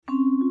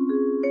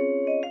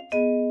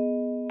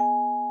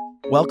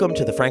Welcome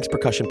to the Frank's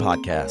Percussion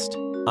Podcast.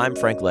 I'm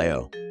Frank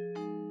Leo.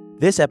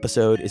 This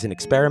episode is an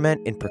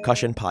experiment in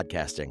percussion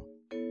podcasting.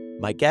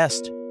 My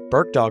guest,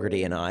 Burke,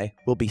 Daugherty, and I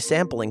will be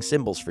sampling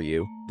cymbals for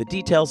you, the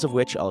details of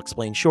which I'll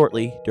explain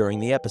shortly during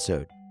the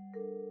episode.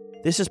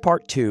 This is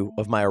part 2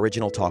 of my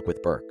original talk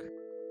with Burke.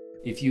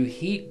 If you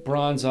heat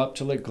bronze up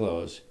till it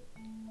glows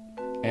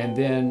and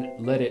then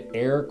let it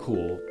air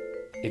cool,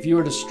 if you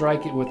were to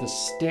strike it with a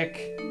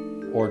stick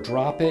or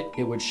drop it,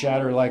 it would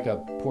shatter like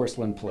a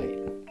porcelain plate.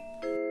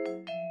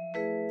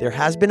 There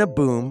has been a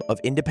boom of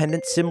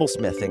independent cymbal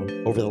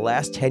smithing over the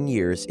last 10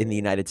 years in the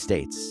United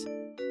States.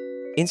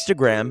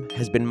 Instagram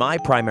has been my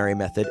primary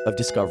method of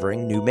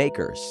discovering new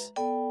makers.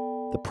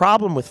 The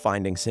problem with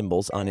finding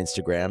cymbals on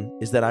Instagram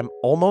is that I'm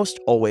almost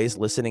always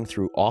listening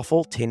through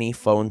awful tinny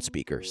phone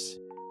speakers.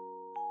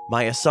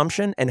 My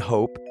assumption and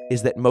hope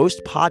is that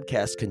most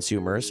podcast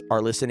consumers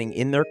are listening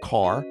in their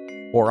car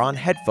or on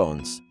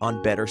headphones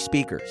on better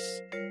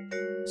speakers.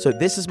 So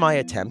this is my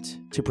attempt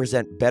to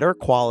present better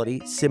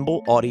quality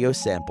cymbal audio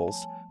samples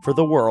for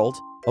the world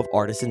of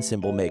artisan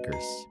cymbal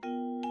makers.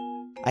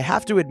 I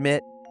have to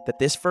admit that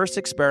this first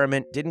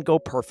experiment didn't go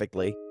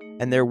perfectly,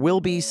 and there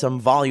will be some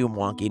volume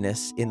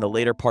wonkiness in the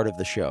later part of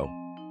the show.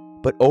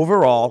 But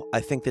overall, I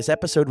think this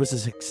episode was a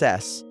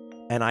success,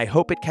 and I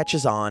hope it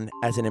catches on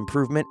as an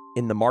improvement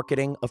in the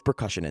marketing of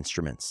percussion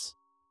instruments.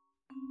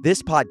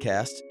 This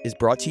podcast is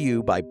brought to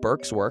you by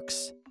Burke's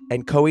Works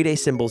and Coide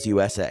Cymbals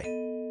USA.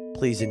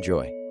 Please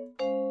enjoy.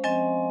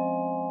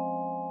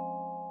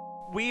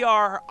 We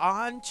are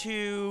on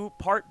to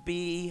part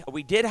B.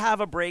 We did have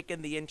a break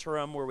in the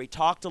interim where we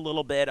talked a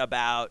little bit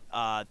about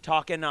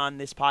talking on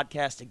this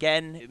podcast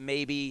again,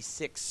 maybe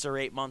 6 or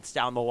 8 months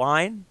down the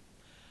line.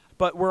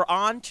 But we're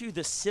on to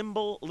the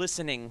cymbal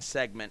listening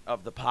segment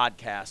of the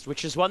podcast,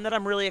 which is one that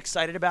I'm really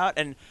excited about.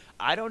 And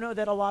I don't know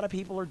that a lot of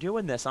people are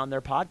doing this on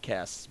their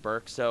podcasts,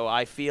 Burke. So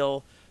I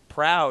feel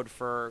proud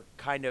for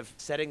kind of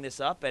setting this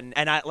up. And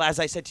as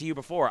I said to you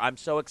before, I'm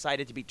so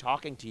excited to be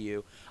talking to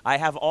you. I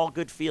have all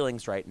good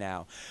feelings right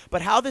now.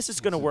 But how this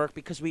is going to work,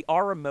 because we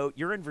are remote,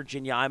 you're in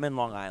Virginia, I'm in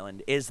Long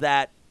Island, is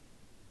that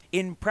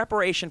in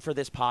preparation for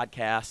this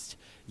podcast,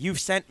 you've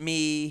sent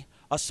me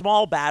a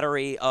small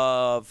battery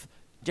of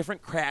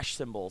different crash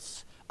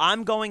cymbals.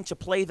 I'm going to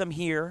play them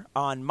here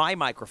on my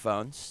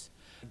microphones,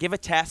 give a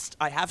test.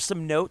 I have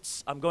some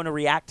notes. I'm going to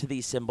react to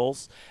these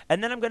cymbals,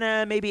 and then I'm going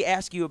to maybe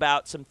ask you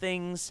about some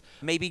things,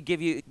 maybe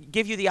give you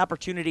the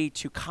opportunity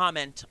to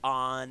comment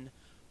on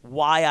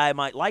why I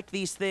might like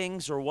these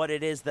things or what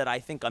it is that I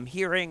think I'm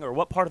hearing or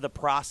what part of the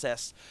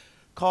process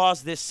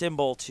caused this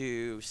cymbal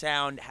to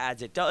sound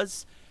as it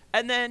does.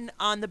 And then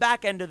on the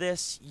back end of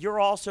this, you're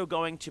also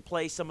going to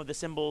play some of the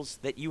cymbals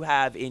that you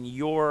have in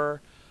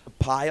your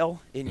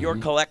pile, in your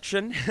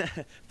collection.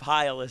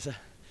 Pile is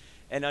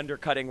an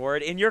undercutting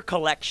word. In your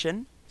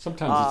collection.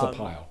 Sometimes it's a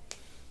pile.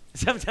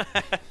 Sometimes.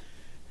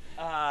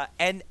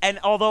 And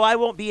although I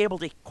won't be able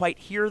to quite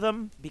hear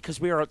them because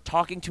we are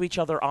talking to each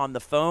other on the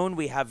phone,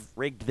 we have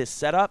rigged this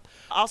setup,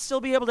 I'll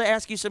still be able to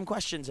ask you some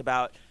questions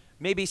about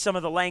maybe some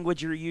of the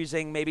language you're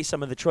using, maybe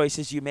some of the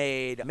choices you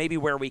made, maybe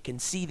where we can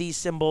see these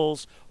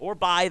cymbals or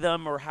buy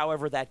them or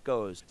however that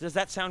goes. Does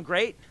that sound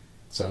great?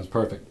 Sounds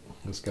perfect.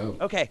 Let's go.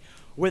 Okay.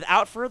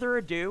 Without further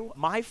ado,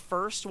 my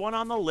first one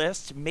on the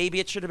list, maybe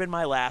it should have been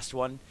my last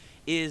one,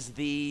 is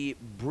the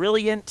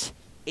Brilliant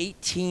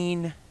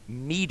 18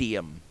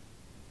 Medium.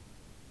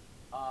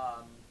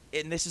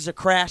 And this is a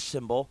crash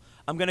cymbal.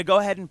 I'm going to go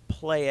ahead and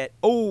play it.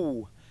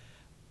 Oh,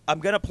 I'm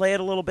going to play it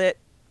a little bit.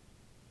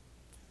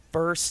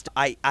 First,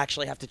 I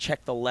actually have to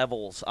check the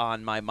levels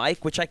on my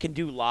mic, which I can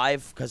do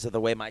live because of the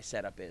way my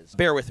setup is.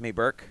 Bear with me,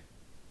 Burke.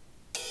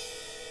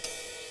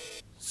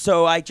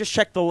 So I just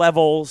checked the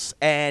levels,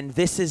 and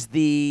this is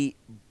the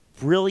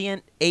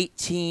Brilliant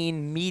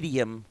 18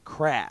 Medium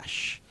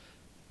Crash.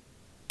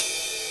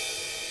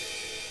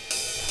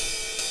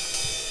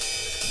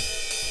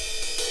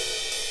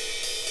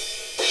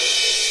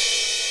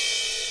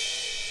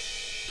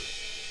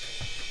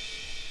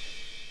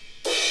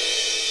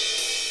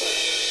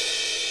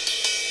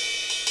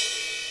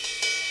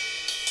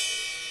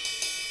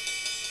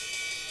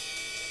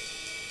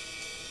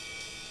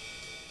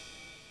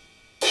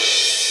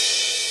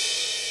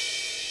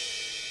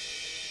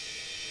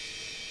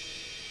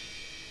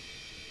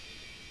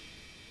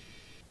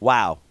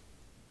 Wow.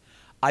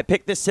 I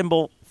picked this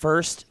cymbal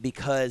first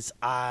because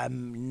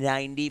I'm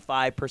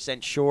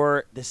 95%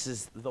 sure this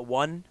is the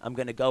one I'm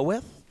going to go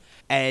with.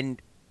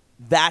 And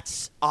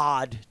that's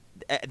odd.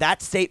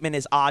 That statement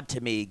is odd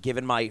to me,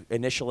 given my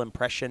initial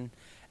impression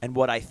and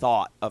what I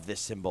thought of this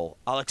cymbal.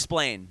 I'll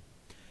explain.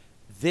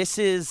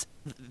 This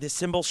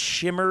cymbal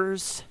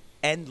shimmers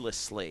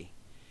endlessly.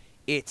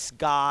 It's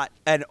got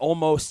an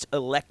almost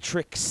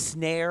electric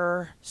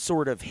snare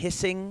sort of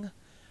hissing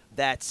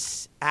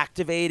that's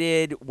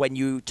activated when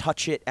you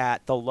touch it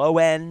at the low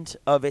end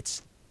of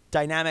its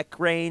dynamic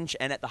range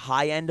and at the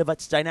high end of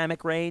its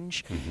dynamic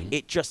range. Mm-hmm.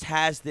 It just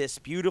has this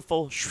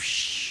beautiful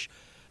shh.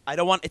 I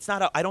don't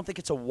think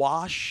it's a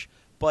wash,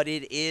 but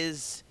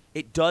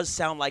it does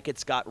sound like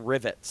it's got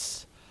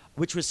rivets.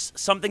 which was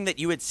something that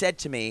you had said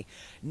to me.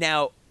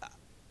 Now,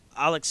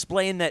 I'll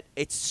explain that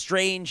it's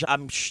strange.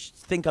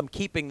 Think I'm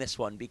keeping this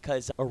one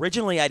because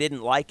originally I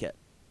didn't like it.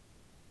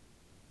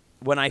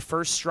 When I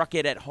first struck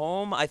it at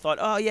home, I thought,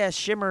 oh yeah,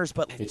 shimmers,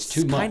 but it's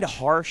too kind of much.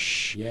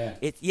 harsh. Yeah.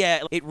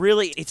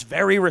 It's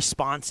very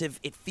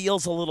responsive. It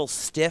feels a little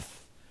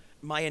stiff.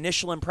 My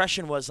initial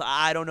impression was,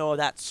 I don't know if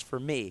that's for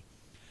me.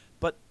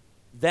 But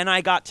then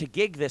I got to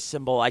gig this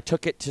cymbal. I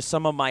took it to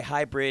some of my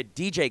hybrid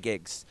DJ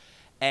gigs,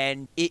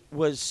 and it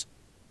was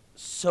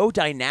so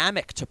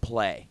dynamic to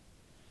play.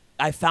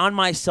 I found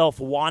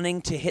myself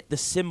wanting to hit the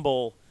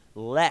cymbal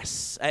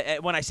less.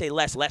 When I say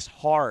less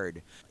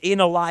hard. In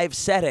a live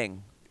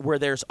setting where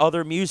there's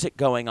other music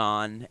going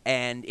on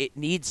and it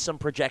needs some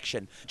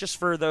projection. Just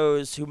for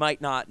those who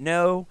might not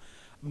know,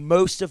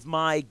 most of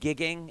my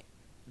gigging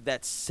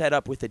that's set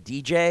up with a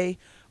DJ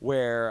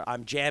where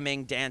I'm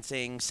jamming,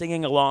 dancing,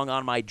 singing along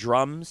on my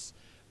drums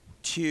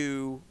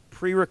to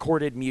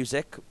pre-recorded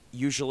music,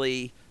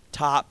 usually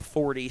top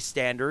 40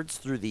 standards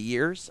through the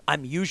years.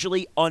 I'm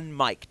usually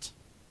unmiked.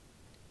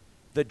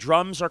 The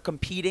drums are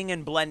competing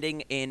and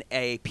blending in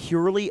a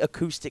purely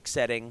acoustic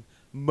setting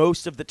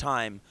most of the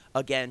time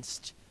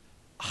against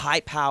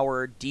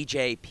high-powered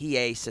DJ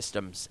PA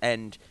systems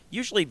and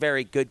usually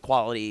very good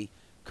quality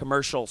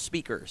commercial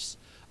speakers.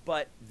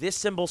 But this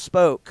cymbal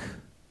spoke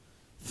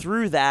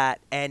through that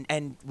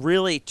and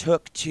really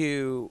took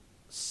to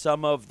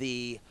some of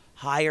the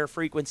higher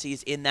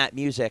frequencies in that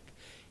music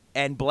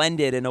and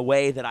blended in a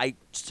way that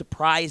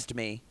surprised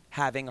me,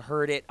 having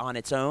heard it on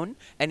its own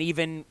and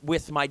even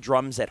with my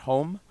drums at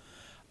home.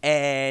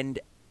 And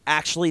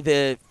actually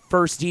the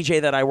first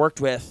DJ that I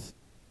worked with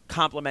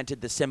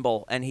complimented the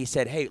cymbal, and he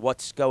said, hey,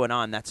 what's going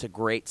on? That's a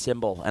great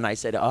cymbal. And I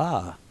said,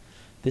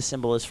 this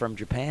cymbal is from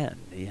Japan.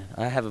 Yeah,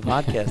 I have a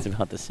podcast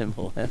about the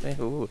cymbal.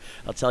 Ooh,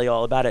 I'll tell you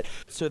all about it.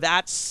 So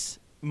that's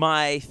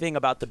my thing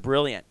about the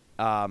Brilliant.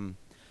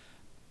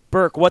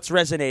 Burke, what's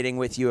resonating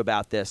with you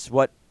about this?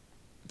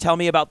 Tell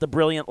me about the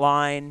Brilliant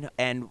line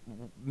and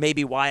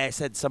maybe why I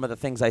said some of the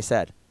things I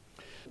said.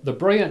 The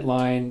Brilliant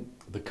line,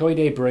 the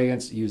Koide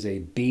Brilliants use a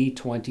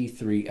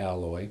B23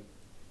 alloy.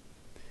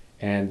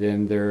 And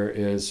then there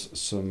is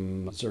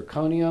some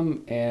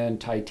zirconium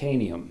and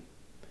titanium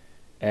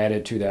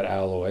added to that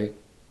alloy.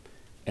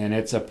 And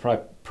it's a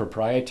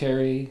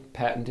proprietary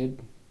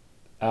patented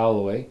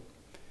alloy.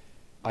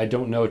 I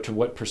don't know to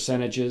what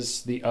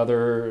percentages the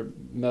other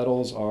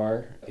metals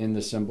are in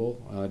the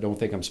cymbal. I don't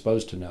think I'm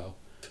supposed to know.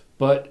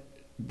 But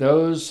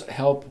those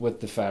help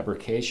with the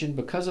fabrication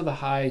because of the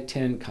high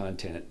tin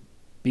content.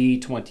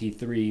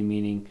 B23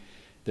 meaning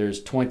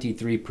there's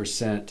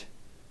 23%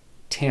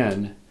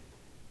 tin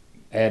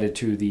added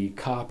to the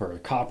copper.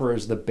 Copper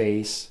is the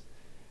base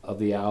of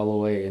the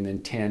alloy, and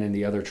then tin and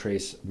the other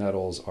trace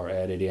metals are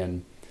added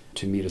in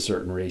to meet a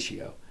certain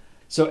ratio.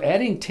 So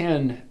adding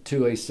tin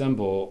to a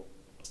cymbal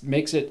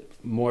makes it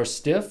more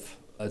stiff,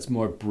 it's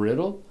more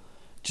brittle.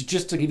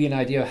 Just to give you an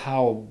idea of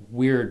how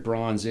weird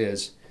bronze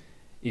is,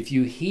 if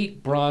you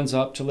heat bronze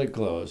up till it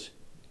glows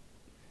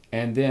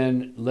and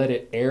then let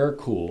it air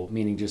cool,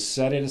 meaning just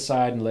set it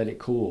aside and let it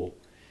cool,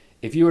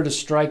 if you were to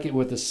strike it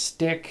with a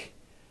stick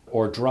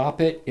or drop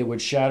it, it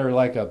would shatter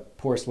like a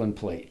porcelain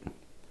plate.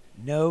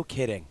 No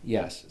kidding.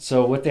 Yes.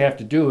 So what they have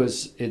to do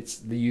is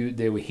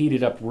they would heat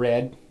it up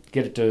red,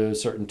 get it to a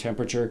certain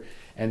temperature,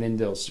 and then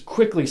they'll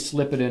quickly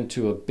slip it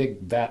into a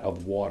big vat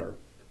of water.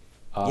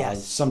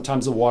 Yes.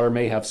 Sometimes the water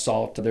may have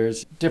salt.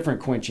 There's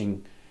different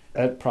quenching.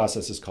 That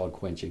process is called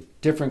quenching.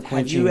 Different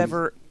quenching.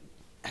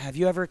 Have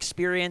you ever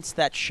experienced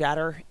that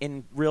shatter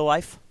in real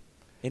life,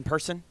 in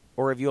person?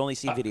 Or have you only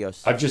seen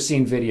videos? I've just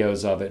seen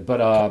videos of it, but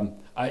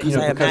I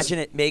imagine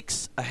it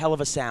makes a hell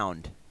of a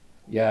sound.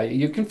 Yeah,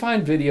 you can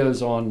find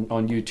videos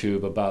on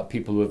YouTube about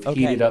people who have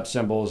heated up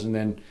cymbals and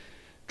then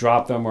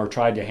dropped them or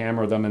tried to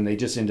hammer them, and they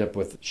just end up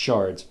with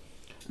shards.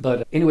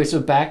 But anyway,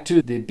 so back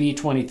to the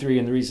B23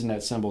 and the reason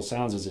that cymbal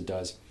sounds as it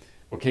does.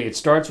 Okay, it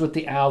starts with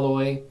the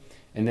alloy,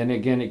 and then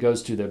again it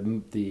goes to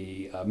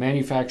the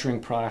manufacturing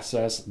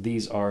process.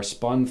 These are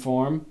spun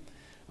form.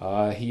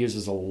 He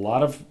uses a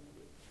lot of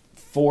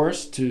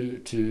force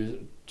to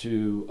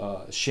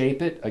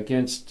shape it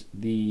against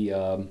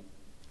the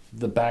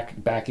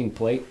backing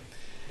plate.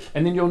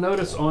 And then you'll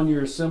notice on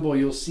your cymbal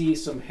you'll see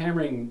some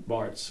hammering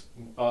marks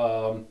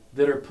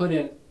that are put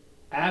in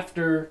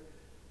after.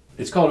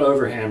 It's called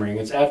overhammering.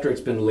 It's after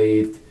it's been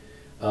lathed.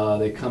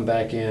 They come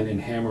back in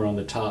and hammer on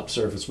the top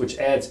surface, which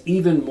adds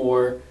even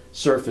more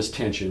surface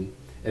tension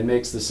and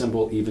makes the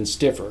cymbal even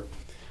stiffer.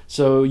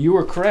 So you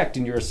were correct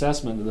in your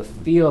assessment of the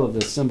feel of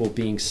the cymbal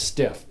being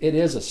stiff. It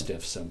is a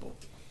stiff cymbal.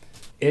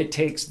 It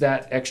takes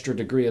that extra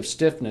degree of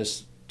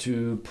stiffness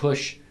to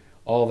push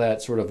all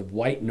that sort of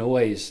white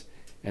noise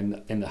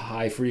and the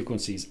high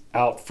frequencies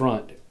out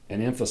front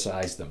and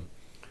emphasize them.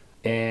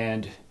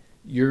 And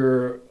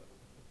your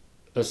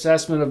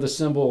assessment of the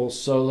cymbal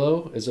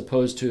solo as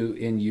opposed to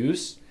in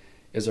use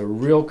is a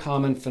real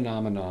common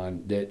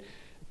phenomenon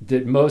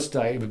that most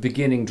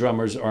beginning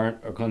drummers are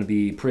going to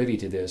be privy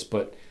to this,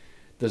 but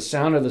the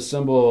sound of the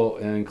cymbal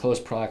in close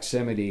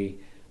proximity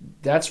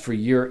that's for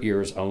your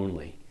ears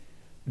only.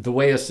 The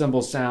way a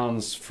cymbal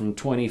sounds from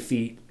 20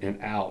 feet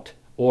and out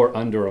or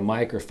under a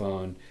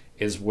microphone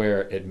is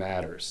where it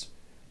matters.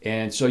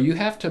 And so you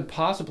have to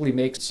possibly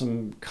make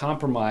some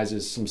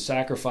compromises, some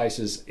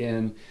sacrifices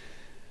in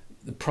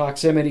the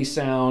proximity,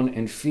 sound,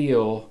 and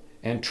feel,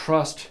 and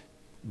trust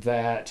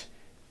that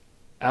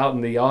out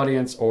in the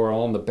audience or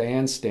on the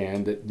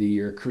bandstand that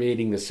you're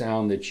creating the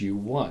sound that you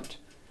want.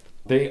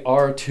 They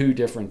are two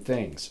different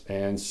things.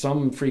 And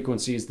some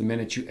frequencies, the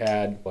minute you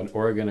add an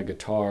organ, a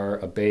guitar,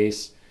 a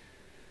bass,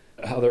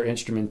 other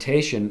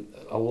instrumentation,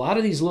 a lot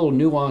of these little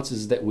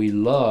nuances that we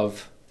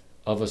love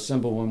of a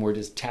cymbal when we're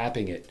just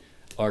tapping it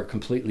are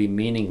completely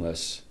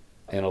meaningless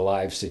in a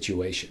live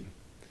situation.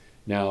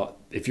 Now,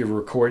 if you're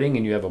recording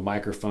and you have a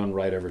microphone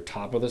right over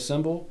top of the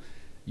cymbal,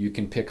 you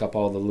can pick up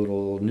all the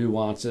little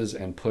nuances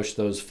and push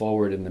those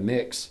forward in the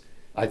mix.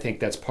 I think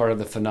that's part of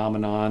the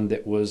phenomenon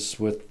that was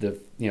with the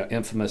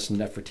infamous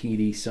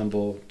Nefertiti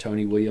cymbal,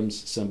 Tony Williams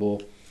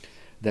cymbal,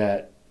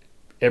 that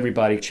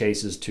everybody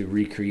chases to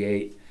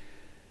recreate.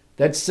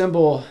 That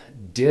cymbal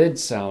did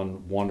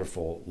sound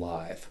wonderful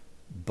live,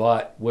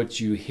 but what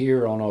you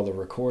hear on all the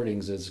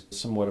recordings is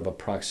somewhat of a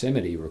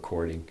proximity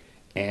recording,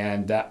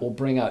 and that will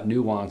bring out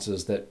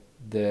nuances that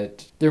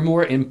they're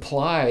more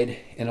implied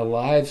in a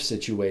live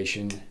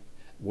situation,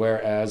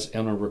 whereas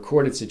in a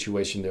recorded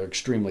situation they're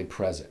extremely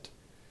present.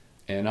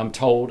 And I'm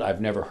told, I've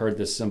never heard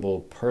this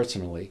cymbal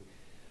personally,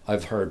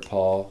 I've heard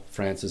Paul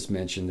Francis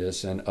mention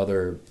this and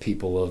other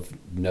people of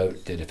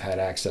note that have had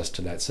access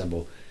to that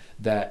cymbal,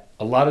 that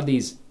a lot of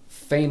these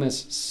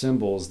famous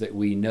cymbals that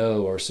we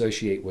know or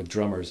associate with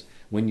drummers,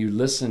 when you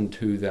listen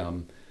to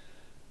them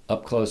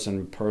up close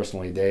and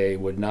personally, they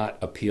would not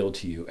appeal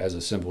to you as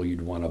a cymbal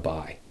you'd want to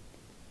buy.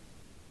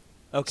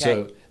 Okay.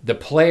 So the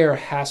player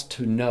has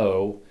to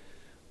know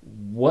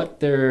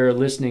what they're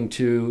listening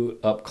to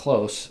up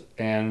close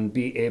and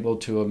be able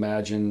to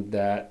imagine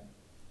that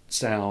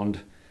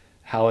sound,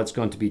 how it's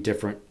going to be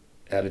different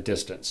at a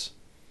distance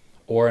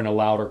or in a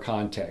louder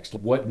context,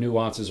 what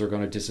nuances are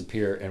going to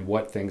disappear and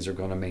what things are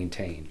going to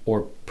maintain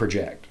or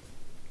project.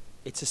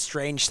 It's a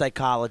strange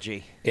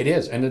psychology. It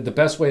is. And the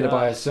best way to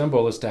buy a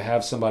cymbal is to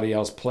have somebody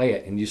else play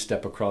it and you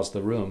step across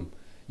the room.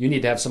 You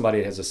need to have somebody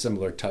that has a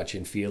similar touch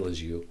and feel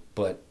as you,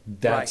 but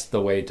that's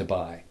the way to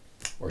buy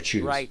or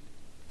choose. Right.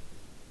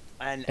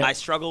 And I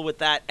struggle with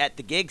that at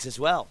the gigs as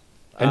well.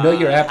 And know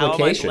your application.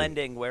 How am I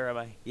blending? Where am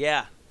I?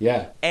 Yeah.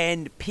 Yeah.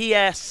 And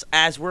P.S.,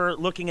 as we're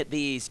looking at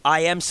these, I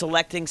am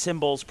selecting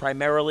cymbals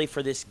primarily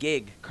for this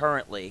gig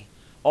currently.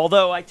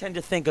 Although I tend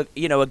to think,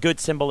 a good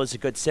cymbal is a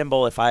good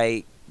cymbal if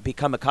I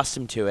become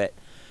accustomed to it.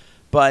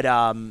 But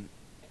I'm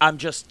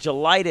just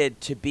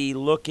delighted to be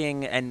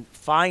looking and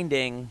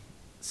finding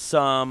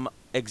some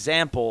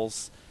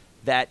examples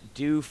that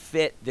do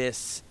fit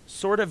this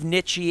sort of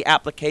niche-y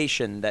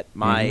application that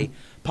my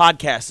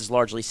podcast is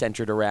largely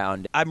centered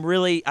around. I've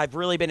really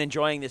been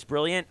enjoying this.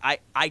 Brilliant.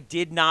 I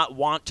did not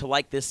want to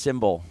like this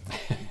cymbal,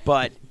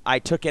 but I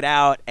took it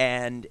out,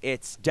 and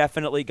it's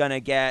definitely going to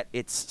get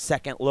its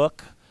second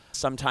look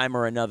sometime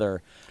or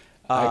another.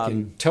 I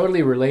can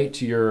totally relate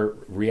to your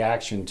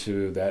reaction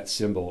to that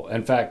cymbal.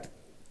 In fact,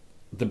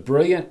 the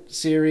Brilliant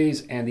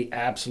series and the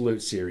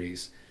Absolute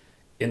series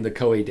in the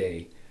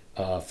Coedae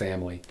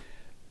family,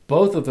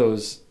 both of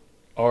those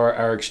are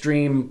our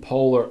extreme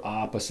polar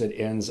opposite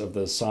ends of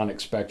the sonic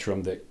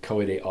spectrum that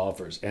Coedae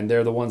offers. And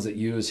they're the ones that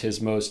use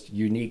his most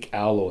unique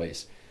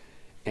alloys.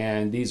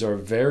 And these are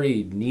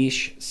very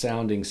niche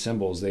sounding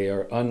cymbals. They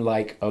are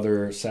unlike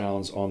other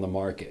sounds on the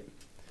market.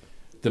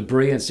 The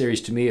Brilliant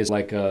series to me is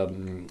like a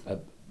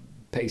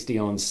pasty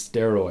on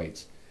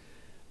steroids.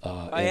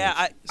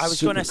 I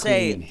was going to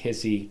say,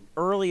 hissy.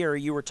 Earlier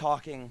you were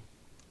talking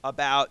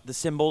about the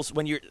cymbals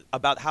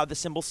about how the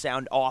cymbals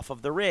sound off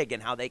of the rig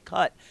and how they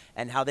cut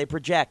and how they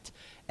project,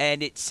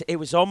 and it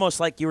was almost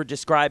like you were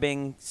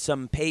describing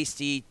some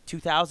pasty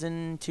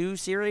 2002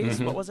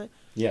 series. What was it?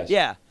 Yes.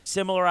 Yeah,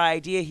 similar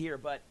idea here,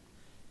 but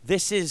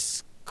this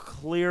is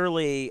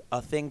clearly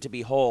a thing to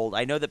behold.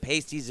 I know that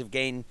pasties have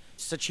gained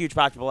such huge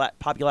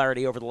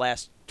popularity over the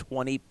last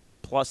 20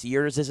 plus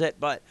years, is it?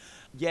 But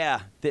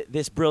yeah,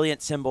 this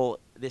Brilliant cymbal,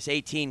 this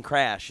 18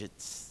 Crash,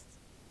 it's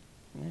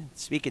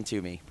speaking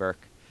to me,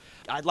 Burke.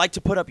 I'd like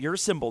to put up your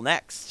cymbal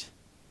next.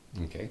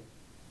 Okay.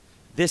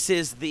 This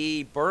is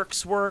the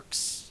Burke's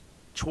Works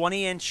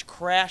 20-inch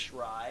Crash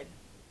Ride.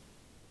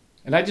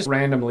 And I just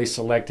randomly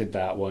selected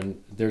that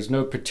one. There's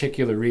no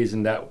particular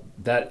reason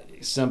that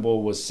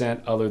cymbal was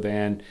sent other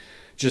than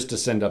just to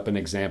send up an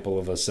example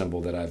of a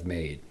cymbal that I've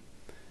made.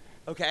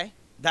 Okay.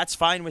 That's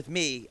fine with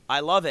me. I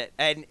love it.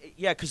 And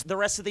yeah, because the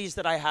rest of these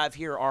that I have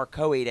here are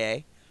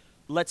Coedae.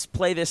 Let's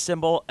play this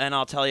cymbal, and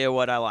I'll tell you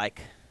what I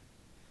like.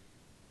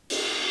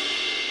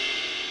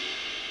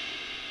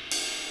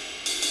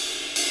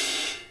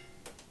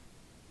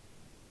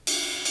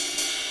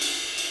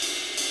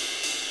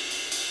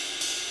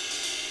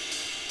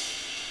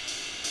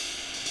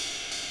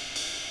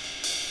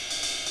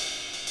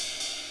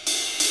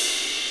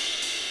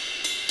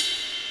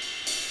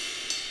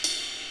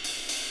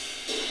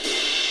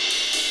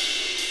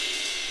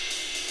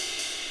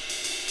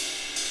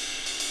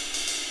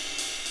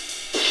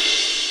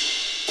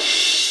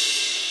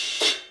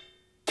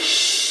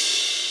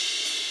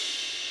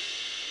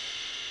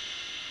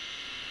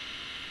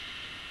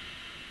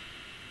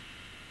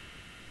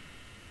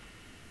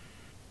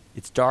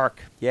 It's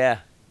dark. Yeah,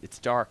 it's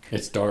dark.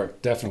 It's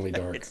dark, definitely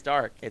dark. It's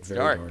dark. It's Very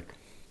dark. dark.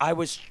 I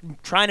was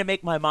trying to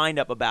make my mind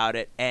up about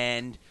it,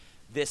 and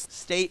this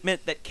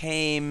statement that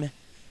came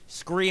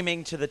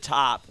screaming to the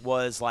top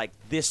was like,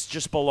 this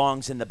just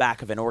belongs in the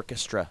back of an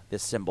orchestra,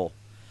 this cymbal.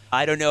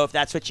 I don't know if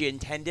that's what you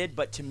intended,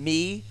 but to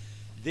me,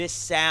 this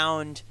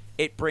sound,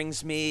 it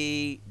brings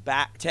me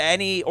back to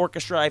any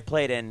orchestra I've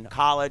played in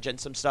college and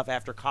some stuff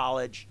after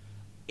college.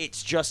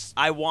 It's just,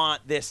 I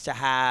want this to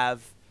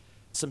have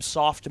some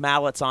soft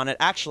mallets on it.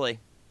 Actually,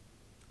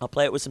 I'll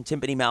play it with some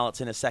timpani mallets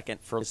in a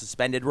second for a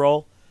suspended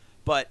roll.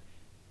 But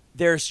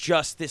there's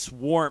just this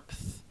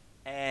warmth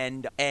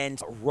and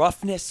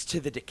roughness to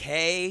the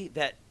decay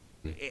that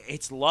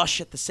it's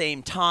lush at the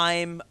same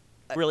time.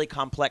 A really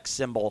complex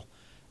cymbal.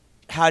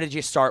 How did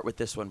you start with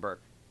this one,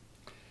 Burke?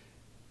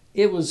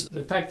 It was,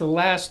 in fact,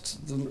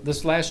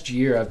 this last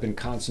year I've been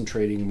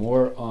concentrating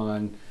more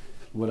on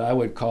what I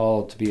would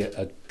call to be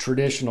a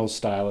traditional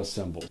style of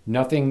cymbal.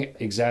 Nothing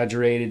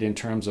exaggerated in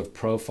terms of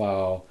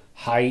profile,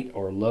 height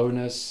or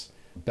lowness.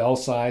 Bell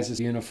size is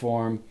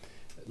uniform.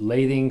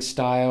 Lathing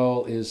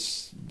style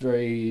is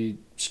very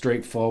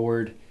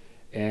straightforward.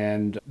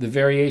 And the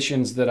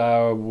variations that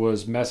I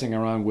was messing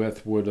around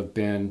with would have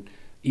been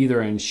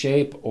either in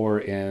shape or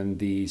in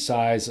the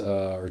size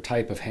or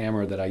type of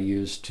hammer that I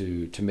used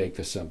to make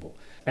the cymbal.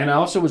 And I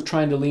also was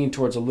trying to lean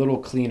towards a little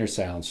cleaner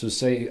sound.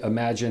 So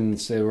imagine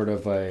sort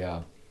of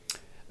a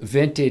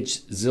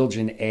vintage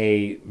Zildjian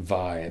A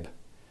vibe,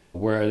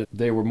 where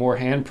they were more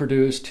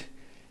hand-produced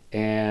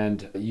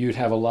and you'd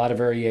have a lot of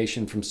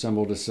variation from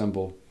cymbal to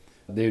cymbal.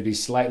 They would be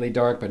slightly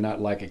dark, but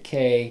not like a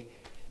K,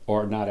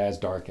 or not as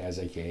dark as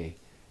a K,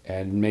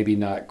 and maybe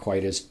not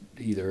quite as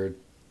either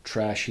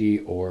trashy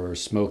or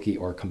smoky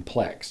or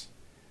complex.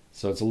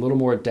 So it's a little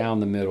more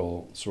down the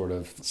middle sort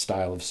of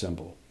style of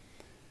cymbal.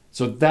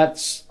 So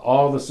that's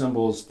all the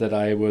cymbals that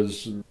I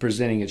was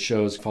presenting at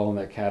shows fall in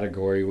that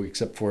category,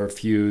 except for a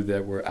few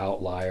that were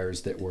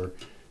outliers that were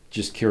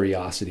just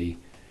curiosity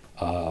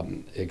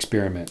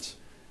experiments.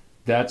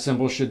 That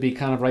cymbal should be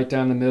kind of right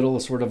down the middle,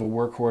 sort of a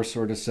workhorse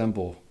sort of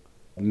cymbal.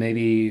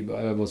 Maybe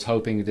I was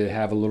hoping to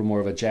have a little more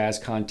of a jazz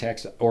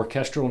context.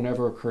 Orchestral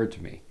never occurred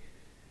to me.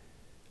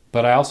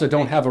 But I also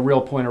don't have a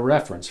real point of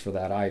reference for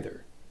that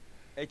either.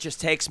 It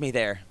just takes me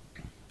there.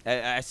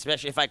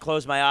 Especially if I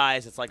close my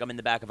eyes, it's like I'm in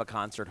the back of a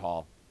concert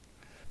hall.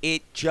 I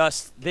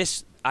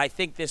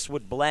think this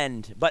would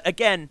blend. But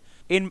again,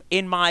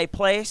 in my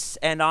place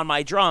and on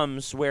my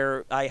drums,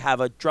 where I have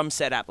a drum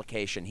set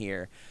application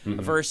here,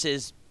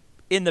 versus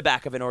in the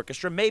back of an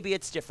orchestra, maybe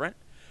it's different.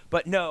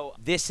 But no,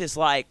 this is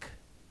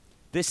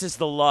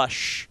the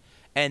lush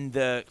and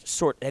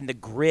the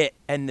grit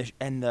and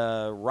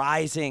the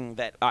rising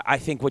that I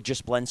think would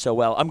just blend so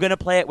well. I'm going to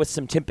play it with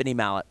some timpani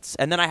mallets,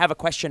 and then I have a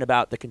question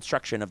about the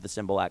construction of the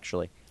cymbal,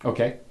 actually.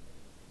 Okay.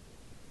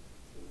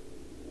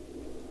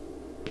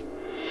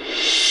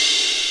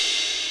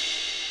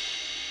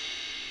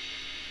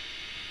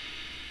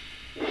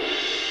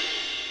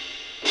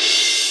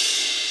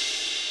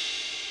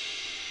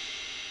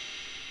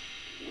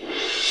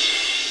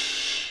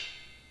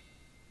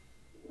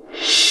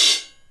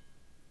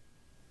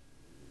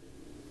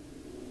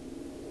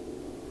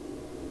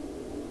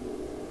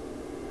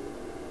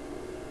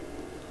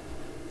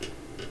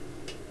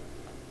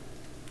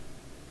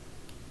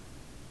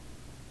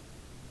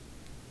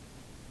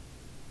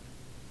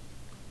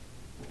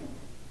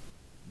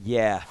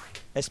 Yeah,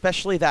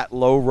 especially that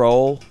low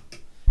roll,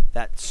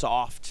 that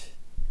soft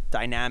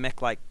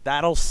dynamic, like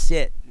that'll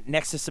sit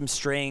next to some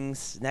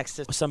strings, next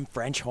to some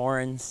French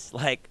horns,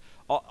 like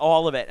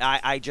all of it.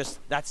 I just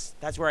that's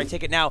where I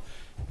take it. Now,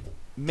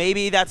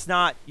 maybe that's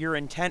not your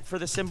intent for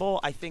the cymbal.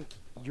 I think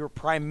you're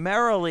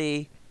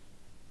primarily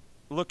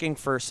looking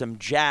for some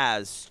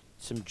jazz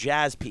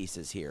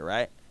pieces here,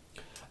 right?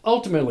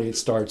 Ultimately, it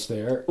starts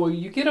there. Well,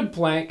 you get a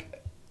blank.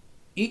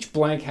 Each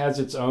blank has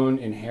its own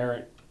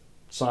inherent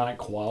sonic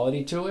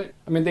quality to it.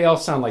 I mean, they all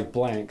sound like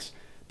blanks,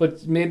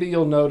 but maybe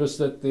you'll notice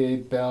that the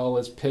bell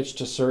is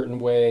pitched a certain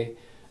way,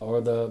 or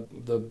the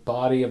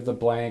body of the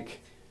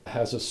blank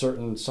has a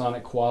certain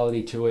sonic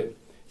quality to it.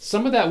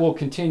 Some of that will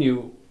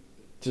continue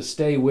to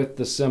stay with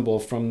the cymbal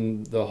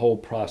from the whole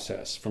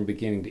process, from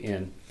beginning to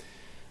end.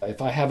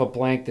 If I have a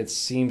blank that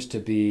seems to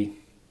be,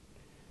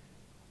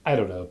 I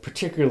don't know,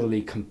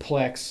 particularly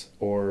complex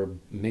or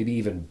maybe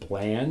even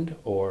bland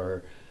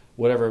or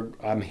whatever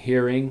I'm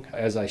hearing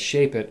as I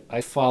shape it, I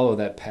follow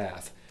that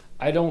path.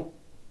 I don't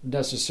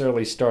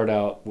necessarily start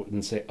out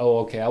and say, oh,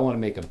 okay, I want to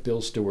make a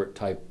Bill Stewart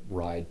type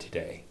ride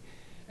today.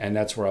 And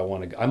that's where I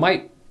want to go. I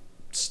might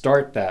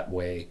start that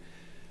way,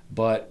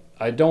 but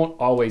I don't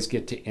always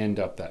get to end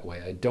up that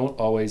way. I don't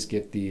always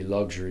get the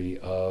luxury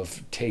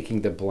of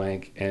taking the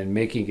blank and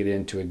making it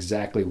into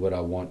exactly what I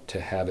want to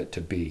have it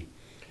to be.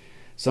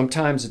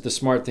 Sometimes the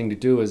smart thing to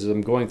do is, as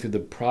I'm going through the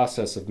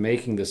process of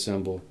making the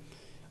cymbal,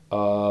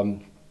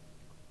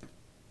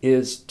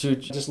 is to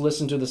just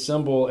listen to the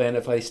cymbal, and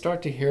if I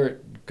start to hear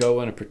it go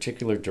in a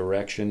particular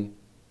direction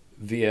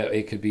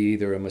it could be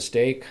either a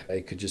mistake,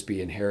 it could just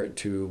be inherent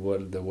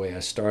to the way I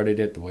started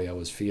it, the way I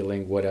was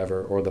feeling,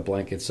 whatever, or the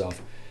blank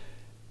itself.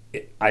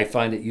 I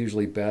find it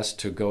usually best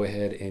to go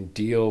ahead and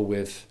deal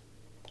with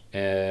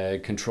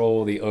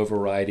control the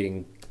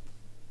overriding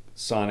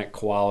sonic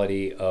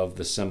quality of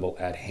the cymbal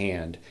at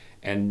hand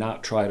and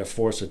not try to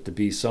force it to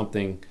be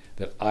something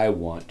that I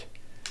want.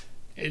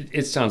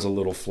 It sounds a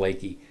little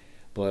flaky,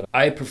 but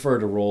I prefer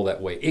to roll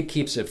that way. It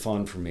keeps it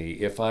fun for me.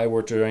 If I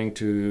were trying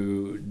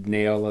to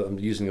nail, I'm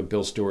using a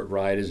Bill Stewart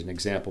ride as an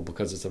example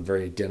because it's a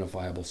very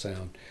identifiable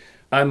sound,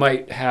 I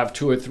might have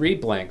 2 or 3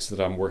 blanks that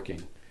I'm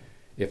working.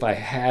 If I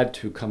had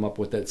to come up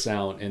with that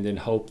sound and then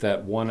hope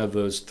that one of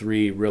those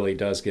 3 really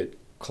does get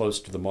close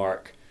to the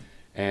mark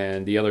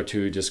and the other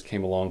 2 just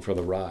came along for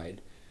the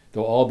ride.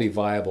 They'll all be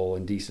viable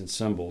and decent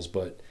cymbals,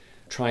 but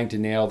trying to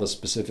nail the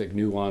specific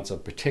nuance of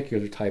a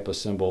particular type of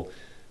cymbal,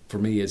 for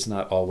me, is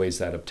not always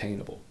that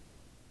obtainable.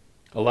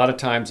 A lot of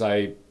times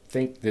I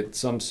think that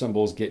some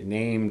cymbals get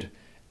named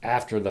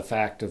after the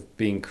fact of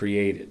being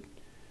created.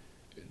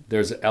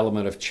 There's an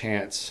element of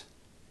chance,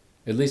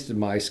 at least at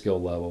my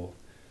skill level,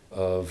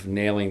 of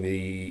nailing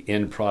the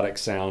end product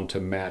sound to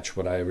match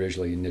what I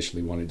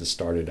initially wanted to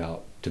start it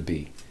out to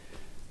be.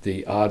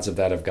 The odds of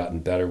that have gotten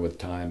better with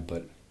time,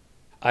 but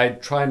I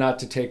try not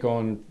to take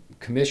on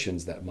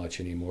commissions that much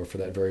anymore for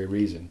that very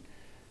reason.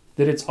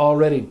 That it's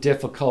already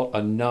difficult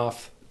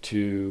enough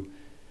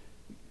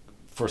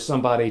for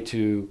somebody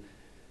to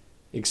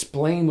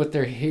explain what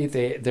they're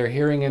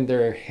hearing in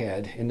their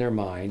head, in their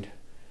mind,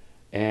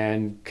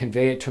 and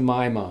convey it to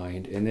my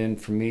mind, and then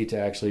for me to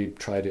actually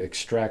try to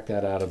extract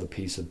that out of a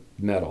piece of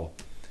metal.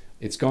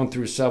 It's gone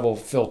through several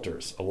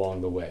filters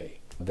along the way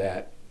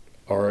that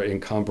are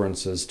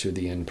encumbrances to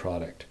the end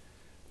product.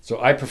 So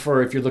I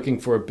prefer, if you're looking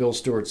for a Bill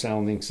Stewart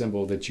sounding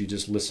cymbal, that you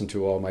just listen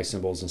to all my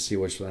cymbals and see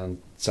which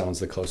one sounds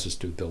the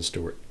closest to Bill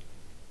Stewart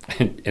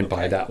and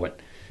buy that one.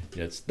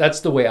 That's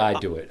the way I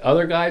do it.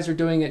 Other guys are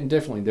doing it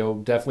differently. They'll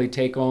definitely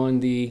take on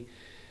the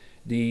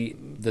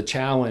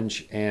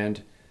challenge,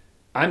 and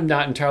I'm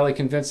not entirely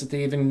convinced that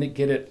they even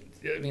get it.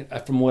 I mean,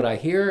 from what I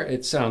hear,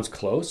 it sounds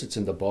close. It's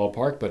in the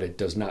ballpark, but it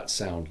does not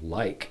sound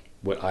like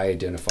what I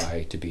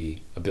identify to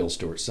be a Bill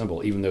Stewart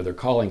cymbal, even though they're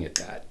calling it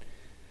that.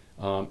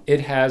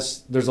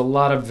 There's a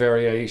lot of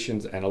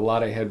variations and a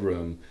lot of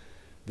headroom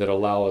that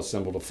allow a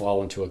cymbal to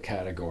fall into a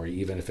category,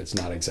 even if it's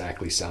not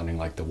exactly sounding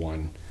like the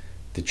one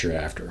that you're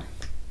after.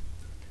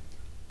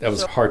 That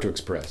was hard to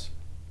express.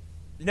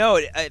 No,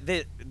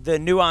 the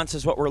nuance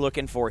is what we're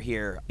looking for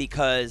here,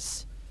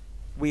 because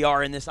we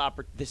are in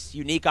this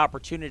unique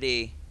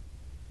opportunity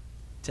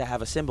to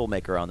have a cymbal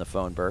maker on the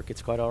phone, Burke.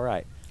 It's quite all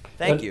right.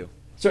 Thank you.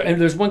 So, and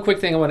there's one quick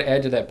thing I want to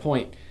add to that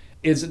point,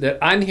 is that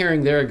I'm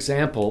hearing their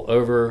example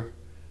over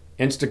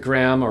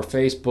Instagram or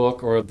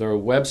Facebook or their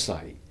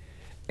website.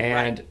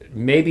 And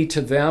maybe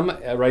to them,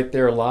 right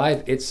there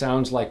live, it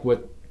sounds like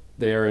what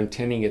they're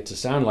intending it to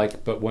sound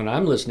like. But when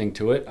I'm listening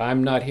to it,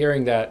 I'm not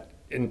hearing that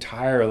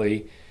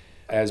entirely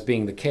as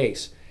being the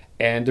case.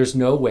 And there's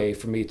no way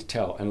for me to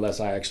tell unless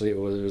I actually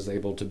was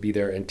able to be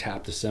there and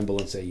tap the cymbal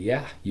and say,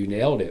 yeah, you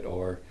nailed it.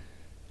 Or,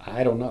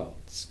 I don't know,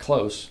 it's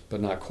close,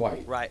 but not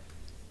quite. Right.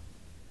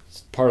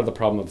 It's part of the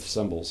problem of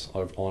cymbals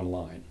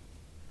online.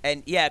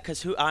 And yeah,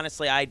 because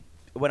honestly,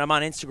 when I'm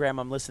on Instagram,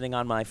 I'm listening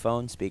on my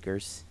phone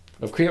speakers.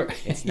 Of course.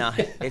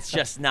 It's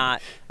just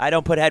not. I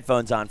don't put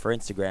headphones on for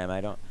Instagram.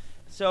 I don't.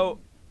 So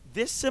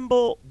this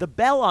cymbal, the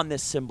bell on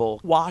this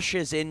cymbal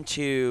washes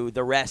into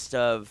the rest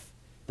of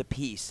the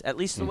piece, at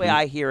least the way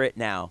I hear it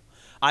now.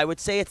 I would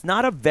say it's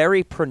not a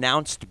very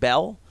pronounced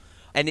bell,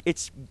 and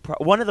it's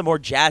one of the more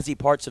jazzy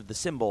parts of the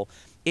cymbal.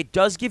 It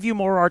does give you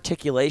more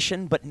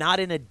articulation, but not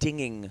in a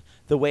dinging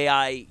the way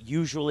I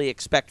usually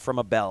expect from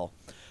a bell.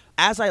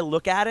 As I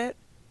look at it,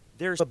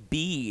 there's a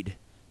bead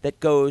that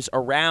goes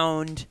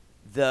around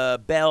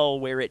the bell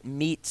where it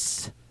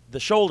meets the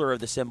shoulder of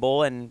the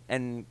cymbal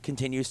and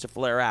continues to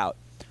flare out.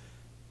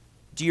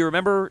 Do you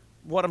remember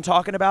what I'm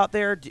talking about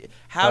there?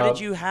 How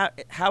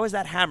is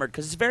that hammered?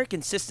 Because it's a very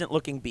consistent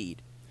looking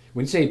bead.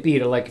 When you say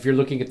bead, like if you're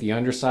looking at the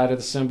underside of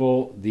the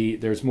cymbal,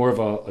 there's more of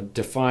a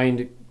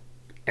defined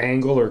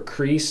angle or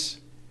crease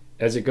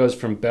as it goes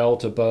from bell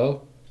to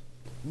bow?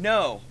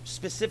 No,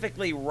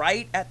 specifically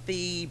right at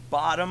the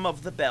bottom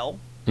of the bell,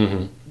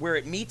 where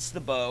it meets the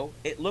bow.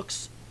 It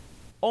looks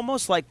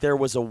almost like there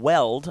was a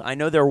weld. I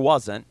know there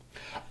wasn't.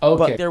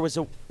 Okay. But there was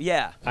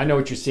I know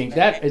what you're seeing.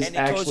 That is and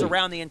it goes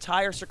around the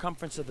entire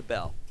circumference of the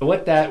bell.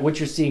 What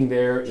you're seeing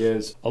there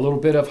is a little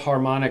bit of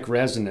harmonic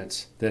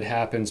resonance that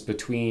happens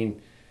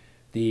between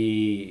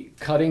the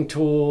cutting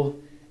tool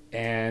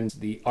and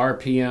the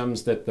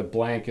RPMs that the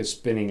blank is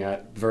spinning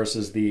at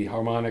versus the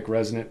harmonic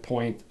resonant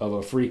point of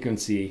a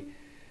frequency.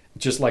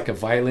 Just like a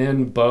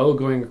violin bow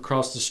going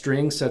across the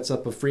string sets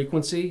up a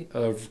frequency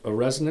of a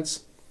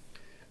resonance.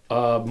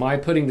 My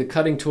putting the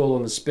cutting tool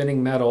on the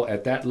spinning metal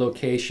at that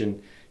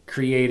location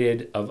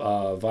created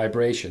a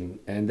vibration,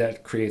 and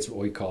that creates what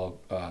we call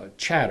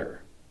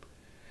chatter.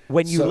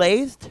 When you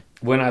lathed?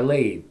 When I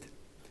lathed.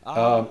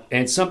 And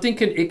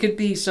it could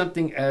be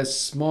something as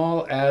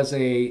small as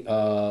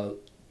a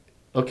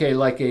Okay,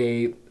 like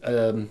we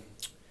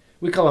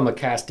call them a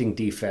casting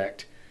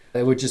defect.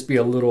 It would just be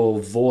a little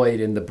void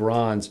in the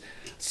bronze.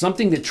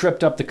 Something that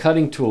tripped up the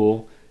cutting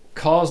tool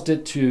caused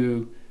it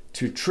to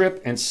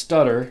trip and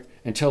stutter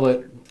until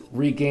it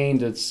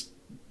regained its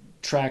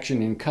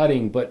traction in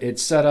cutting, but it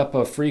set up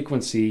a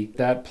frequency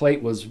that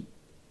plate was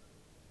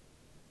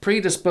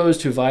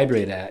predisposed to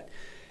vibrate at,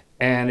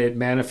 and it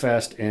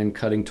manifests in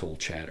cutting tool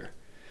chatter.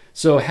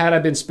 So had I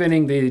been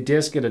spinning the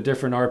disc at a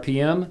different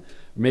RPM,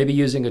 maybe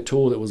using a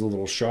tool that was a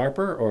little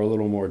sharper or a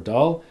little more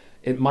dull,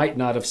 it might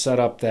not have set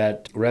up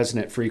that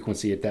resonant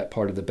frequency at that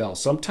part of the bell.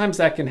 Sometimes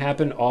that can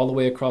happen all the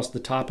way across the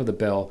top of the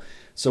bell.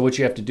 So what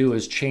you have to do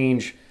is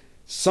change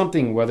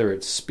something, whether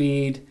it's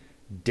speed,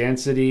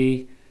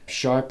 density,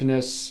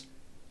 sharpness,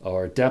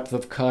 or depth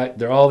of cut.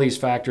 There are all these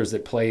factors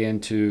that play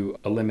into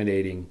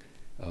eliminating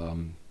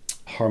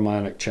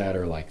harmonic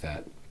chatter like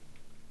that.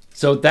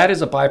 So that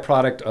is a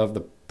byproduct of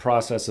the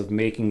process of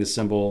making the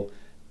cymbal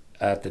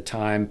at the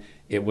time.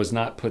 It was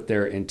not put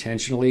there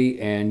intentionally,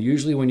 and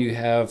usually when you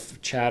have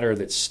chatter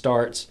that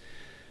starts,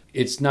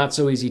 it's not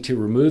so easy to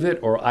remove it,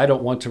 or I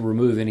don't want to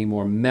remove any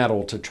more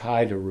metal to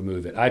try to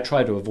remove it. I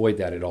try to avoid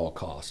that at all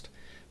cost.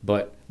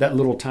 But that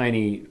little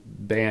tiny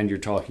band you're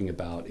talking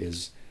about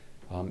is,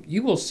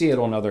 you will see it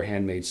on other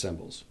handmade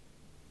cymbals.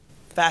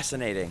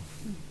 Fascinating.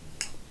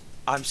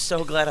 I'm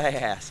so glad I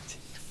asked.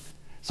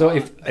 So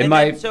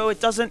so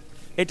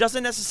it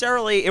doesn't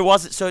necessarily, it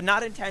wasn't, so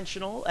not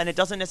intentional, and it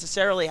doesn't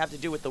necessarily have to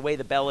do with the way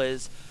the bell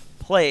is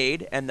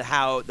played and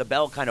how the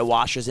bell kind of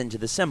washes into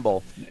the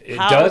cymbal. It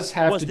does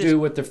have to do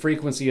with the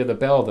frequency of the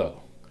bell,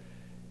 though.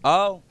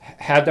 Oh.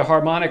 Had the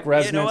harmonic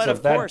resonance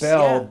of that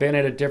bell been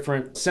at a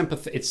different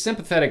its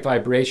sympathetic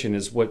vibration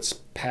is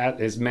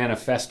is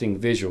manifesting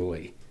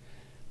visually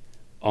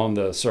on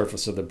the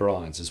surface of the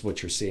bronze, is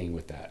what you're seeing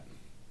with that.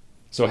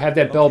 So had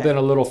that bell been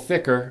a little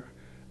thicker,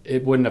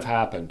 it wouldn't have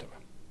happened.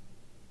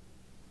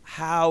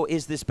 How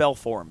is this bell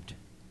formed?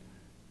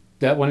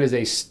 That one is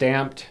a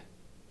stamped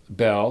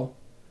bell,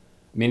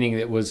 meaning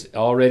it was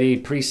already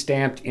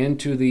pre-stamped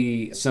into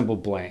the cymbal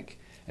blank.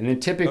 And then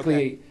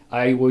typically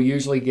I will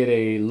usually get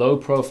a low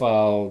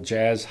profile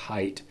jazz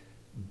height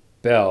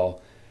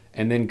bell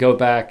and then go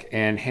back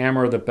and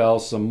hammer the bell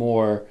some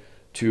more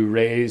to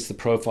raise the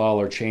profile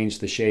or change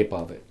the shape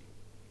of it.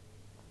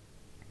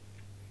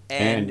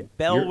 And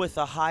bell with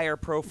a higher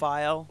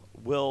profile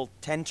will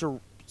tend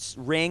to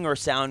ring or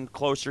sound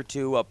closer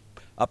to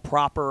a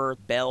proper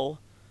bell.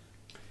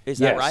 Is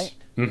that right?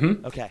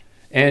 Mm-hmm. Okay.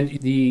 And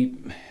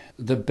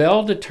the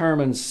bell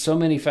determines so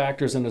many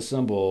factors in a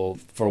cymbal.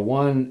 For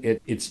one,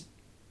 its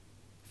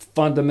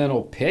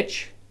fundamental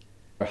pitch,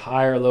 or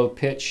high or low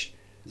pitch.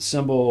 The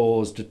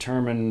cymbal is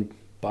determined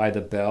by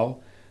the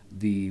bell.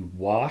 The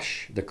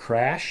wash, the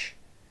crash,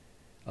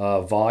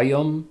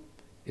 volume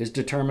is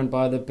determined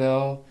by the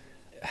bell.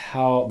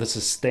 How the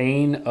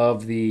sustain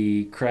of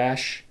the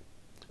crash,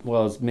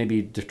 well, is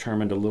maybe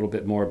determined a little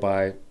bit more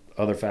by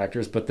other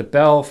factors, but the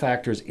bell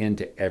factors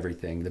into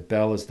everything. The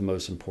bell is the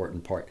most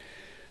important part.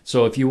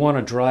 So if you want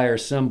a drier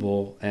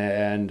cymbal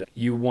and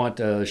you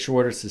want a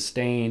shorter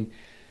sustain,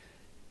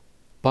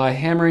 by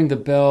hammering the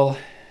bell,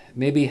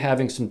 maybe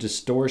having some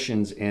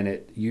distortions in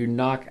it, you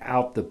knock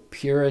out the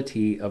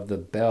purity of the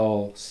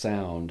bell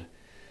sound.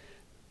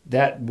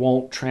 That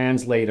won't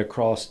translate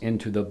across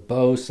into the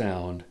bow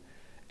sound,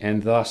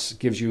 and thus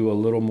gives you a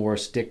little more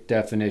stick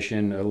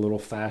definition, a little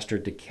faster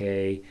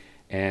decay,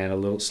 and a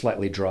little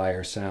slightly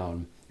drier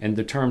sound. And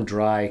the term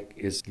dry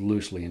is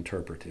loosely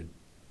interpreted.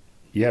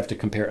 You have to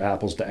compare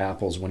apples to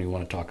apples when you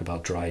want to talk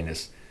about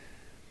dryness.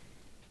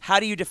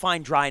 How do you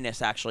define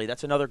dryness, actually?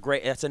 That's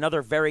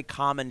another very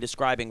common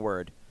describing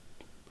word.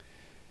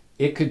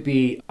 It could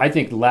be, I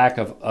think, lack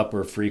of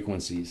upper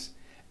frequencies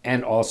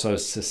and also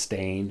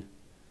sustain.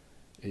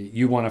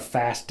 You want a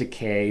fast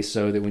decay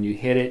so that when you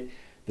hit it,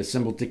 the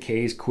cymbal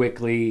decays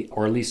quickly,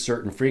 or at least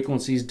certain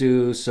frequencies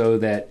do, so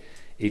that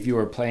if you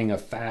are playing a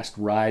fast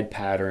ride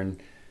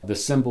pattern, the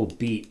cymbal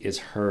beat is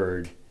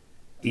heard,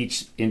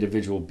 each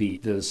individual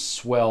beat. The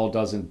swell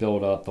doesn't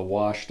build up, the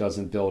wash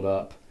doesn't build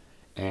up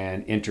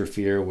and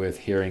interfere with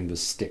hearing the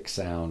stick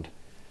sound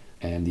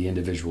and the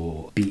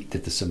individual beat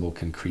that the cymbal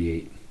can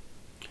create.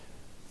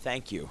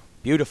 Thank you.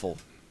 Beautiful.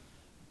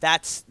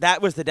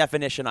 That was the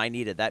definition I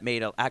needed. That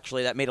made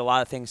a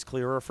lot of things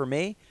clearer for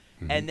me.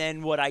 Mm-hmm. And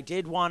then what I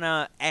did want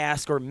to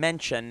ask or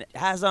mention,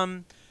 as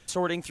I'm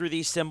sorting through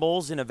these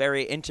cymbals in a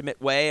very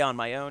intimate way on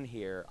my own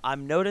here,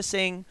 I'm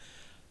noticing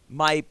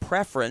my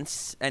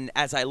preference, and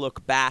as I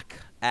look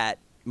back at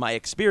my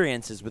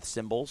experiences with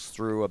cymbals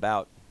through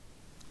about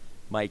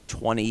my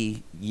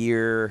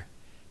 20-year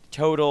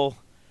total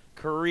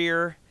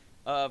career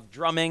of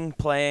drumming,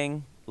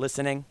 playing,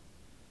 listening,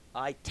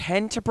 I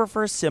tend to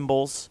prefer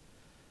cymbals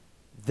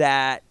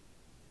that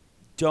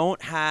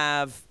don't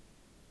have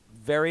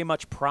very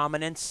much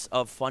prominence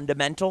of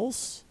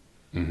fundamentals.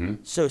 Mm-hmm.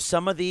 So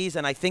some of these,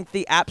 and I think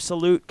the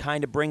absolute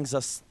kind of brings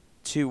us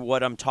to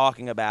what I'm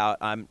talking about,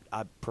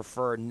 I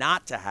prefer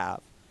not to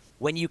have.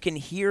 When you can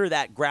hear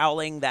that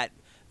growling, that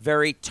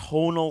very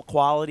tonal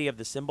quality of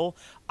the cymbal,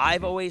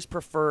 I've always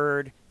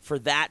preferred for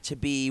that to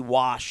be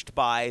washed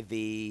by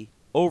the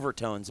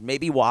overtones.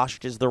 Maybe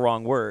washed is the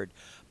wrong word,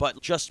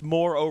 but just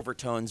more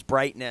overtones,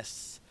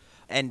 brightness,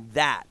 and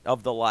that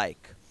of the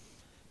like.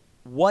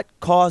 What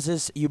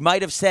causes, you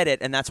might have said it,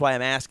 and that's why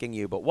I'm asking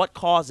you, but what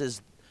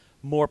causes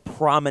more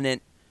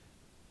prominent,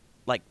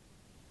 like,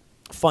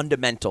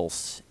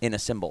 fundamentals in a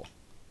cymbal?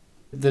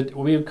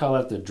 We would call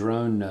it the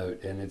drone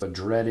note, and it's a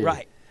dreaded,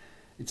 Right.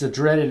 It's a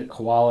dreaded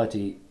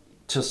quality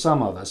to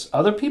some of us.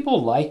 Other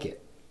people like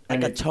it.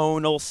 Like a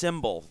tonal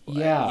cymbal,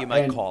 you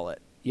might call it.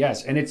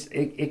 Yes, and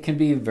it can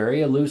be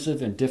very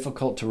elusive and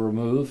difficult to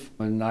remove.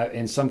 And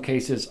in some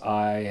cases,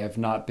 I have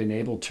not been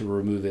able to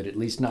remove it, at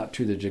least not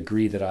to the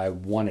degree that I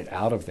want it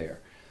out of there.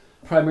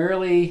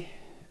 Primarily,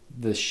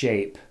 the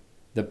shape,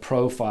 the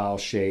profile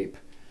shape.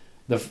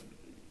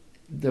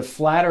 The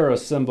flatter a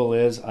cymbal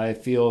is, I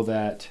feel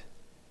that,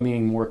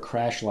 meaning more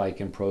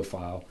crash-like in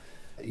profile,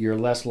 you're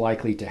less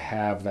likely to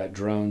have that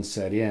drone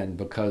set in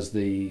because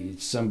the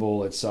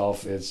cymbal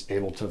itself is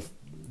able to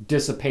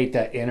dissipate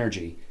that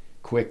energy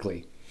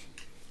quickly.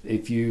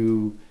 If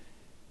you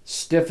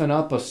stiffen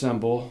up a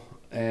cymbal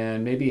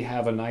and maybe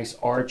have a nice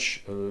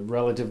arch, a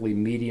relatively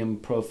medium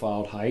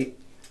profiled height,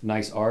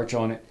 nice arch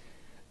on it,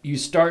 you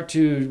start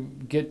to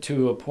get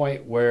to a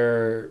point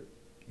where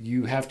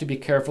you have to be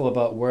careful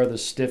about where the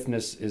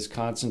stiffness is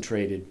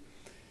concentrated.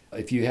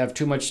 If you have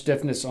too much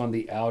stiffness on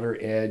the outer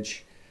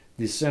edge,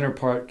 the center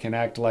part can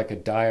act like a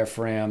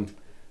diaphragm,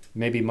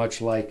 maybe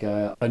much like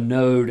a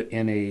node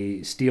in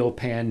a steel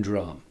pan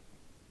drum.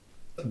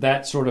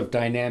 That sort of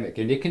dynamic.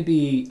 And it can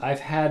be, I've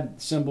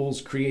had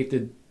cymbals create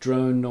the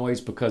drone noise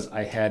because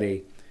I had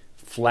a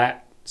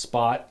flat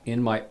spot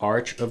in my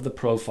arch of the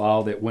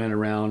profile that went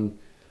around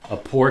a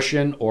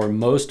portion or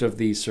most of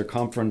the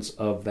circumference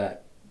of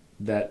that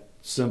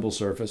cymbal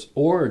surface,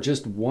 or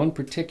just one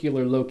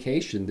particular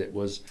location that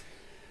was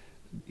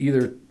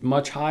either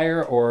much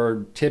higher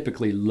or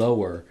typically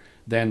lower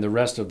than the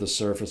rest of the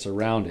surface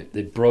around it.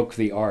 It broke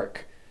the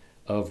arc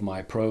of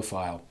my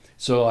profile.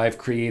 So I've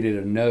created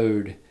a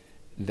node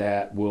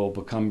that will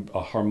become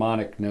a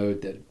harmonic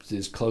node that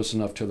is close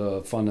enough to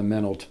the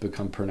fundamental to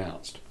become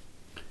pronounced.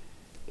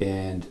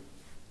 And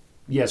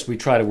yes, we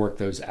try to work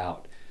those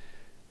out.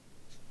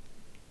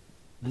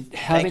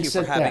 Thank you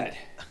for having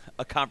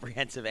a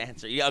comprehensive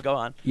answer. Yeah, go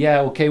on.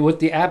 Yeah, okay, with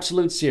the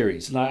Absolute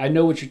series, and I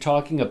know what you're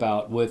talking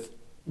about. With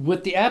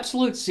the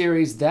Absolute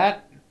series,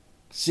 that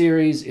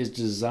series is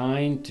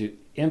designed to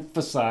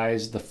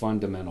emphasize the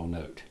fundamental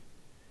note.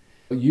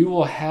 You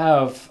will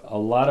have a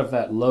lot of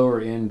that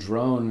lower end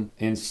drone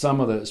in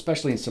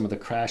especially in some of the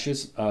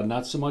crashes,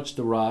 not so much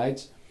the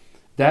rides.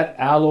 That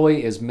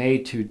alloy is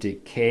made to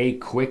decay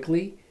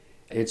quickly.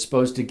 It's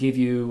supposed to give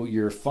you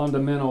your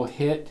fundamental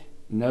hit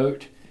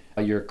note,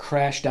 your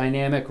crash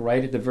dynamic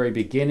right at the very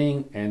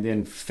beginning, and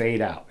then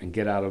fade out and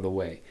get out of the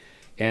way.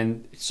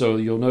 And so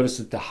you'll notice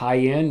that the high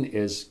end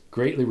is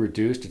greatly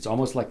reduced. It's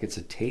almost like it's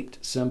a taped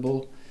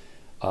cymbal.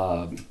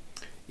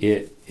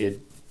 It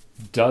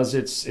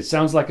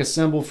sounds like a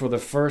cymbal for the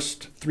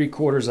first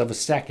 3/4 of a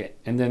second,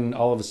 and then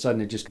all of a sudden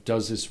it just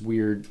does this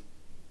weird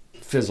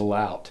fizzle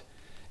out,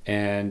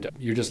 and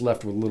you're just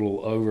left with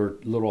little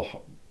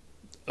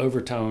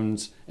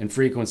overtones and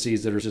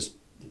frequencies that are just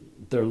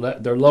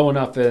they're low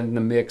enough in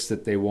the mix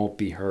that they won't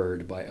be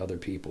heard by other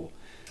people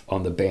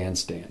on the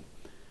bandstand.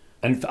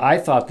 And I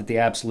thought that the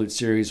Absolute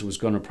series was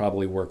going to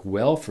probably work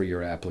well for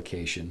your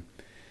application.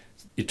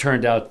 It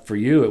turned out for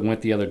you, it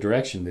went the other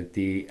direction, that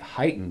the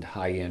heightened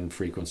high-end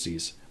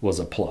frequencies was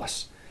a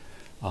plus.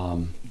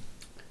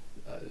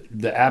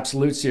 The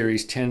Absolute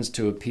series tends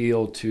to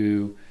appeal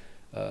to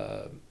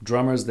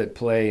drummers that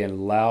play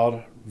in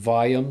loud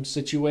volume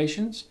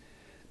situations,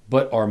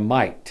 but are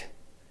mic'd,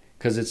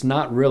 because it's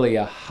not really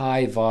a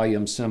high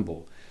volume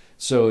cymbal.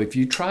 So if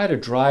you try to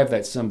drive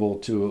that cymbal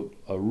to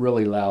a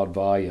really loud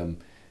volume,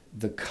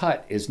 the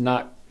cut is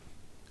not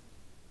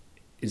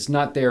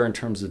there in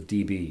terms of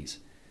dBs.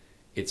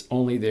 It's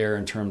only there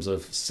in terms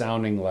of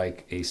sounding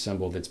like a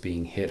cymbal that's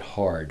being hit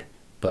hard,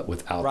 but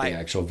without the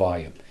actual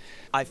volume.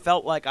 I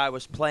felt like I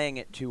was playing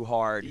it too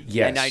hard,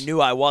 yes. And I knew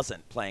I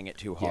wasn't playing it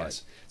too hard.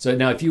 Yes. So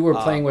now if you were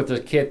playing with a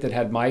kit that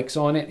had mics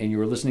on it and you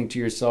were listening to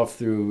yourself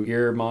through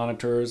ear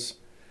monitors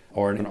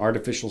or an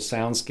artificial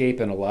soundscape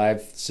in a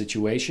live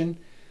situation,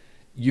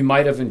 you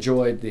might have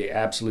enjoyed the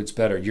Absolutes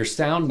better. Your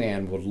sound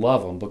man would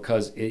love them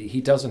because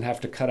he doesn't have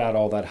to cut out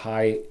all that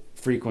high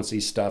frequency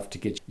stuff to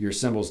get your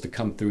cymbals to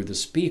come through the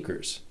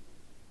speakers.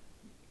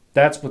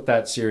 That's what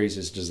that series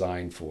is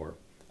designed for.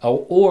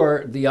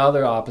 Or the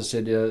other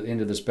opposite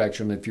end of the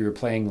spectrum, if you're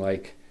playing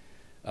like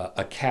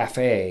a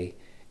cafe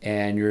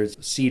and you're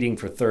seating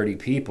for 30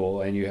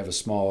 people and you have a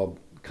small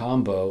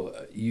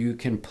combo, you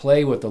can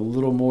play with a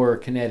little more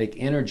kinetic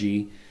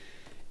energy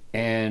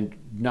and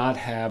not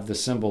have the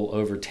cymbal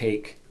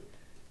overtake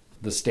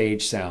the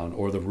stage sound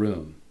or the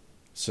room.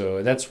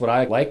 So that's what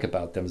I like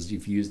about them, is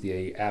you've used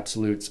the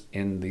Absolutes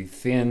in the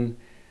thin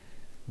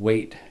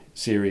weight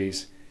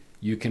series.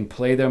 You can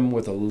play them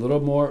with a little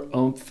more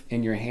oomph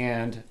in your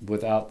hand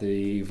without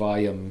the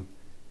volume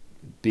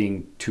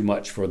being too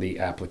much for the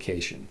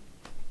application.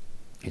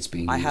 it's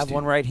being I used have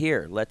one in. right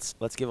here. Let's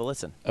give a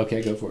listen.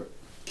 Okay, go for it.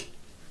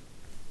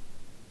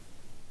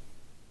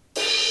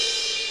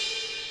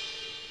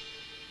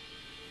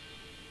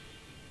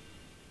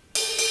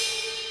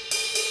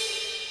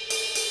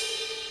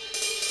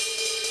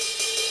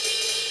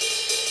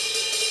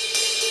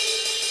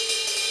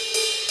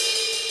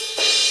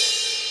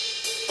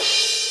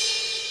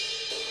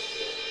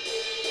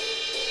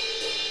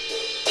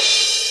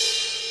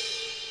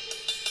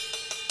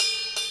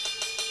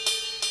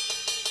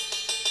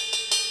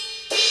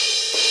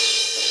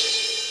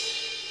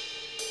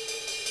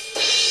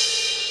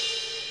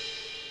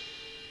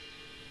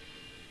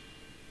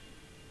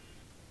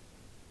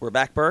 We're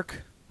back,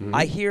 Burke. Mhm.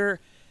 I hear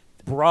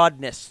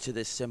broadness to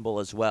this cymbal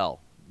as well.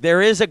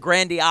 There is a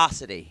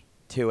grandiosity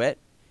to it.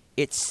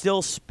 It's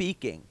still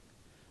speaking.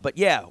 But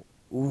yeah,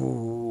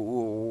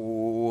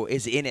 ooh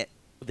is in it.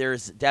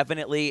 There's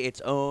definitely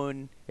it's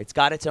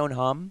got its own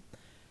hum.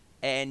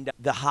 And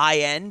the high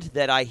end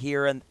that I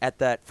hear at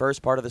that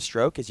first part of the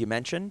stroke, as you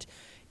mentioned,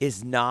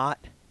 is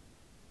not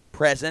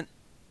present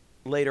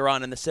later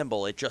on in the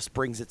cymbal. It just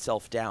brings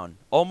itself down,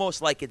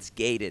 almost like it's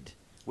gated,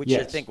 which I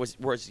Yes. think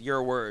was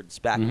your words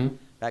back Mhm.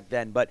 back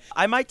then. But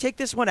I might take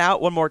this one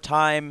out one more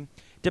time.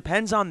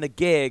 Depends on the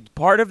gig.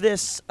 Part of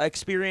this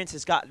experience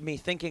has gotten me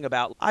thinking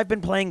about, I've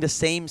been playing the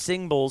same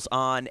cymbals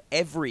on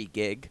every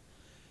gig.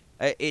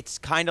 It's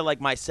kind of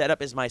like my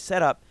setup is my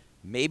setup.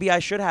 Maybe I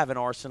should have an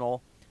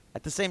arsenal.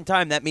 At the same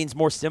time, that means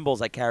more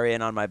cymbals I carry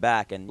in on my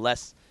back, and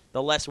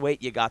the less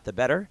weight you got, the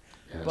better.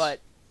 Yes. But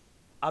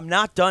I'm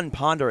not done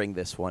pondering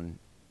this one.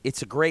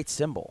 It's a great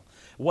cymbal.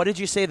 What did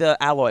you say the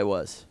alloy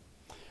was?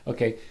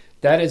 Okay,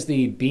 that is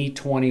the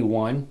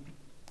B21,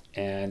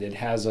 and it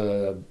has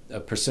a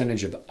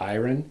percentage of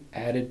iron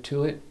added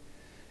to it.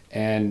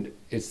 And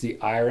it's the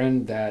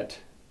iron that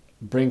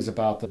brings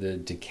about the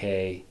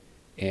decay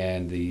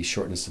and the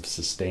shortness of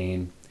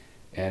sustain,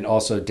 and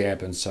also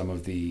dampens some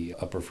of the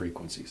upper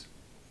frequencies.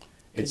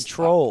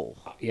 Control.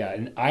 Yeah,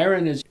 and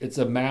iron it's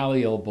a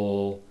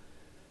malleable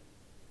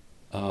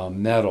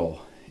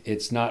metal.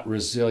 It's not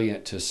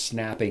resilient to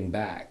snapping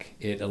back.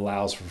 It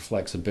allows for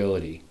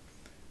flexibility.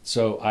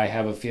 So I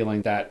have a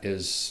feeling that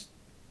is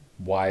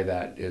why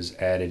that is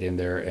added in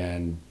there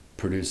and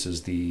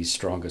produces the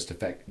strongest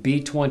effect.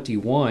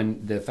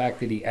 B21, the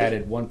fact that he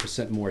added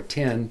 1% more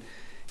tin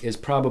is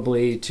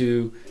probably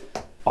to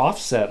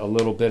offset a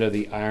little bit of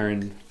the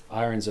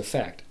iron's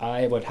effect.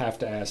 I would have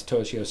to ask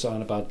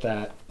Toshio-san about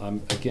that.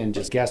 I'm again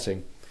just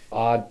guessing.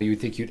 Odd, you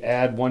would think you'd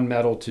add one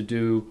metal to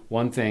do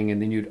one thing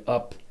and then you'd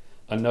up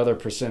another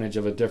percentage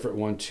of a different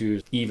one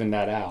to even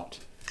that out.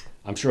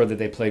 I'm sure that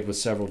they played with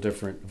several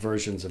different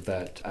versions of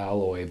that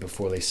alloy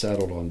before they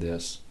settled on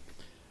this.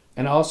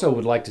 And I also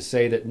would like to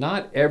say that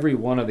not every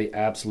one of the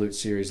Absolute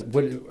series,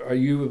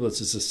 was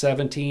this a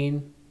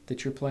 17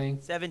 that you're playing?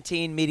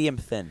 17 medium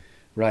thin.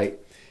 Right.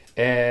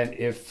 And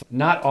if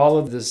not all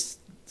of this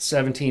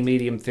 17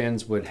 medium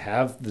thins would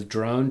have the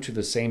drone to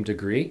the same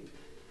degree,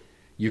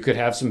 you could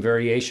have some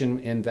variation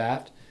in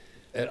that.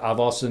 I've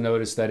also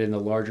noticed that in the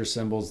larger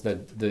cymbals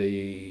that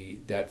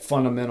that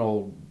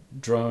fundamental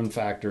drone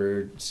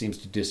factor seems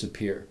to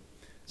disappear.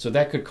 So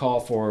that could call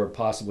for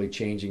possibly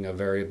changing a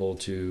variable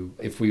to,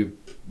 if we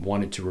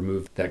wanted to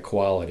remove that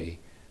quality.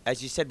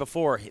 As you said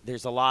before,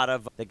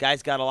 the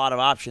guy's got a lot of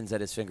options at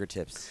his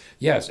fingertips.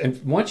 Yes,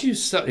 and once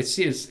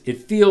it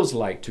feels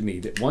like to me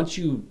that once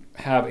you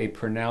have a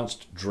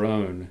pronounced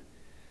drone,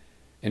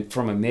 and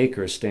from a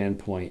maker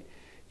standpoint,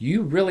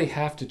 you really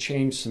have to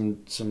change some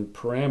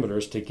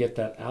parameters to get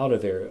that out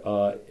of there.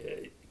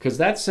 Because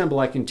that cymbal,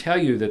 I can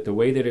tell you that the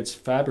way that it's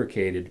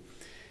fabricated,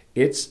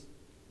 its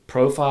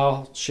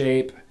profile,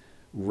 shape,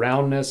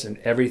 roundness, and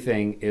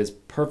everything is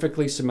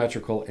perfectly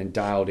symmetrical and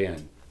dialed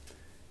in.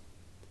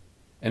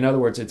 In other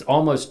words, it's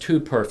almost too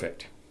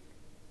perfect.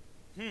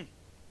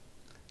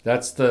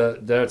 That's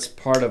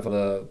part of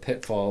the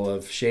pitfall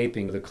of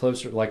shaping. The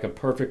closer, like a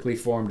perfectly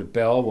formed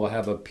bell will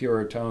have a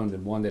purer tone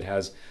than one that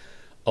has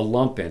a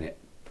lump in it.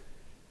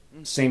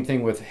 Same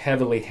thing with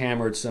heavily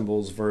hammered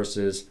cymbals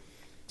versus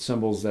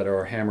cymbals that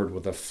are hammered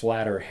with a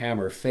flatter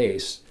hammer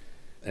face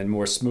and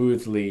more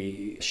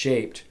smoothly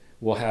shaped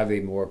will have a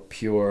more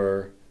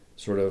pure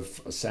sort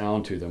of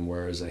sound to them,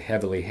 whereas a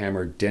heavily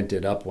hammered,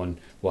 dented up one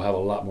will have a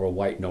lot more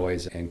white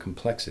noise and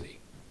complexity,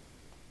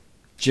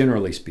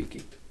 generally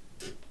speaking.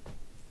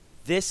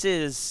 This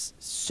is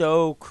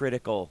so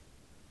critical,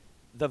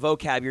 the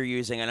vocab you're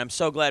using, and I'm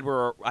so glad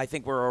I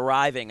think we're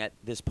arriving at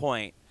this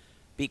point,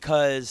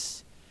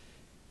 because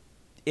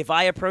if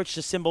I approached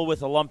a cymbal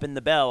with a lump in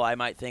the bell, I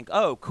might think,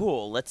 oh,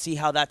 cool, let's see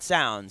how that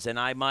sounds, and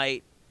I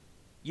might,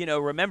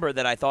 remember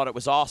that I thought it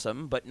was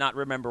awesome, but not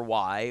remember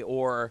why,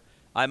 or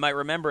I might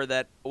remember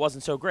that it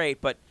wasn't so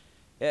great, but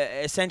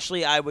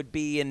essentially I would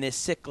be in this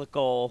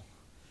cyclical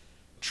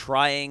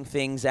trying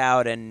things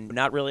out and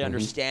not really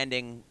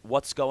understanding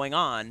what's going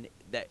on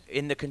that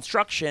in the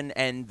construction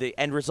and the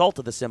end result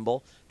of the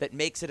cymbal that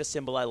makes it a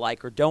cymbal I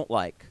like or don't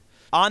like.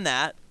 On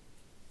that,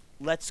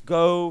 let's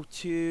go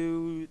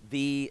to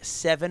the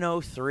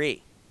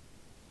 703.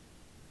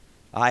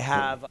 I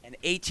have an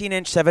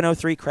 18-inch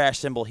 703 crash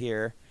cymbal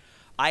here.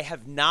 I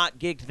have not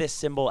gigged this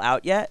cymbal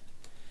out yet.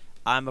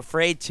 I'm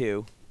afraid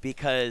to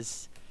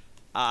because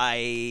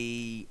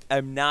I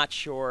am not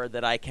sure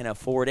that I can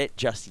afford it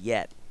just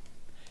yet.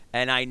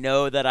 And I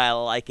know that I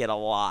like it a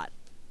lot.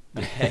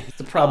 Okay? It's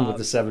the problem with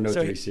the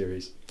 703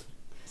 series.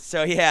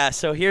 So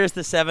here's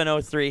the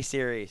 703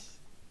 series.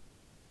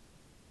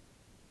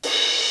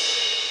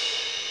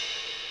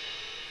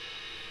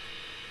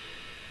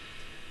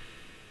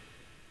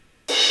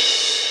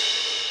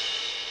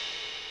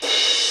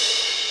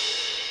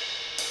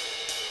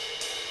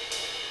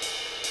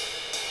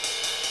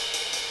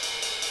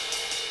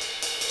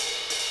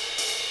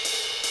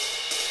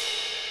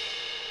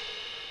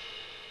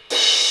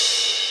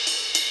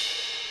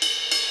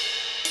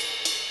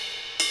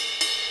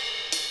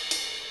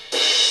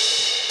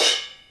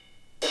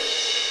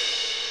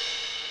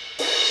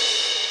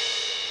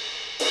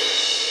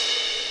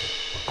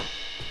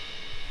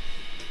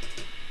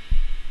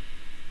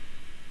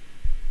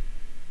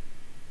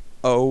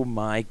 Oh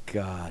my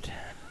God.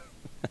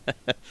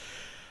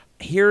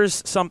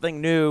 Here's something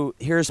new.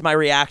 Here's my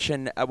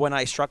reaction when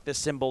I struck this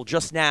cymbal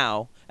just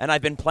now, and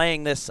I've been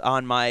playing this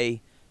on my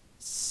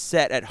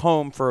set at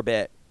home for a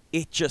bit.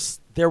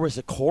 There was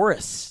a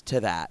chorus to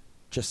that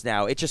just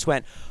now. It just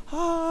went,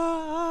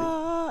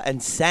 ah,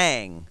 and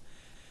sang.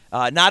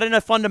 Not in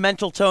a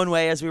fundamental tone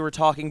way as we were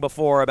talking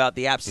before about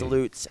the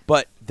absolutes,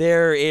 but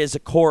there is a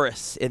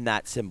chorus in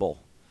that cymbal.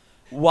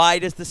 Why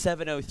does the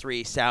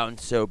 703 sound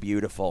so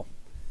beautiful?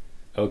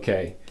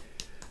 Okay.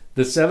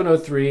 The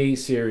 703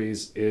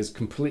 series is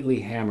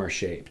completely hammer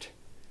shaped.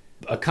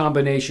 A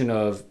combination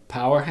of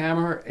power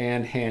hammer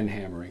and hand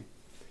hammering.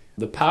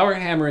 The power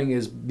hammering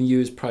is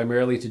used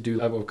primarily to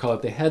do, I would call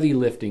it the heavy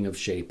lifting of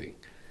shaping.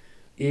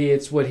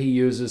 It's what he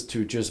uses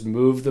to just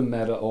move the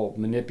metal,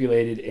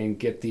 manipulate it, and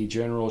get the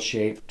general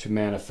shape to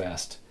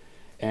manifest.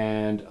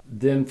 And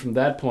then from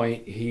that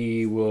point,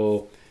 he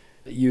will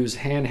use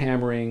hand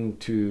hammering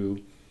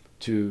to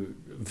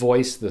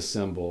voice the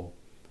cymbal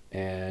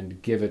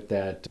and give it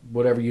that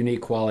whatever unique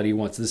quality he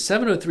wants. The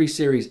 703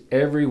 series,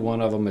 every one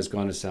of them is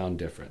going to sound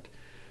different.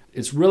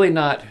 It's really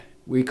not,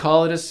 we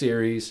call it a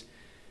series.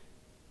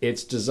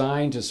 It's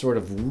designed to sort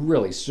of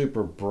really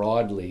super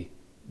broadly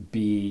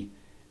be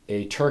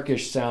a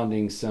Turkish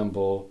sounding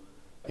cymbal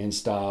in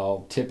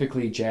style,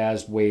 typically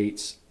jazzed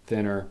weights,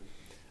 thinner.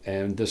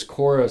 And this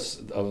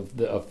chorus of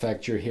the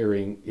effect you're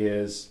hearing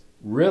is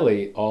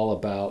really all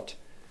about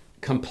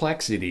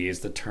complexity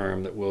is the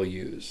term that we'll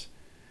use.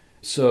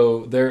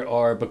 So there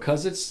are,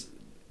 because it's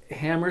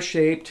hammer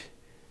shaped,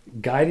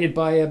 guided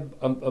by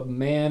a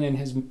man in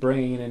his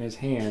brain and his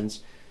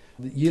hands,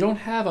 you don't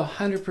have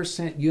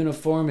 100%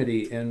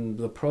 uniformity in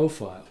the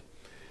profile.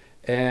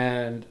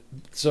 And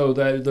so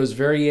those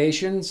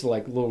variations,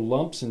 like little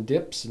lumps and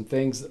dips and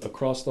things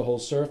across the whole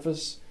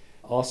surface,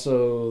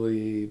 also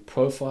the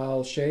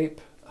profile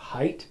shape,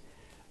 height,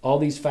 all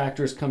these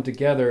factors come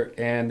together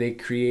and they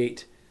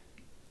create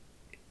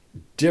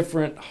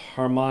different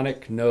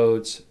harmonic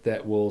nodes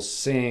that will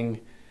sing,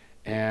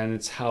 and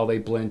it's how they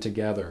blend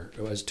together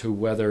as to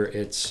whether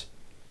it's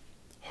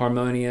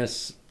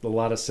harmonious. A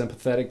lot of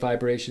sympathetic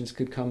vibrations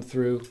could come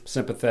through.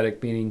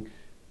 Sympathetic meaning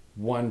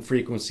one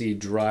frequency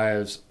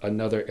drives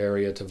another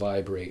area to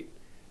vibrate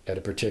at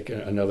a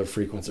particular another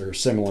frequency or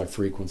similar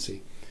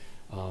frequency,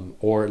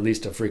 or at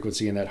least a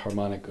frequency in that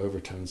harmonic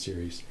overtone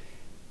series.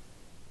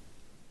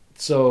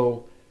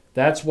 So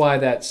that's why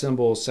that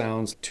cymbal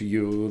sounds to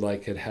you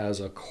like it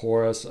has a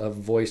chorus of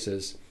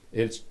voices.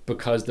 It's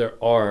because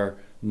there are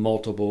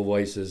multiple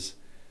voices,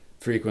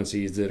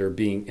 frequencies that are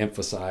being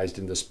emphasized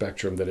in the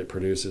spectrum that it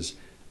produces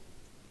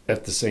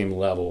at the same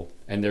level.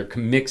 And they're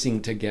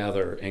mixing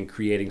together and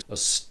creating a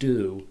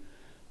stew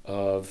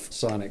of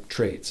sonic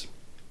traits.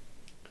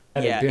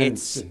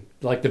 It's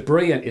like the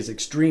brilliant is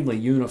extremely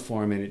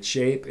uniform in its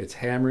shape, its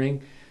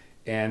hammering,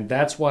 and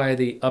that's why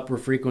the upper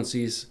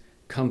frequencies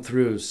come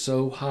through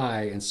so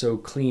high and so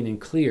clean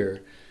and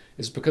clear,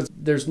 is because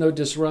there's no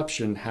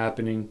disruption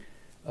happening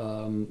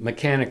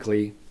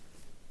mechanically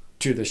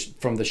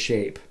from the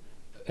shape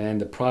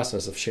and the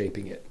process of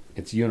shaping it.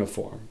 It's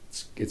uniform.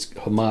 It's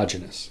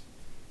homogeneous.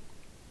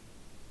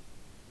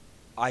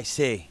 I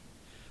see.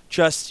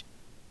 Just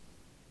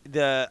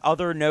the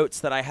other notes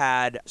that I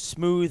had,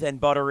 smooth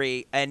and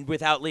buttery, and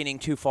without leaning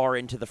too far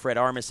into the Fred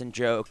Armisen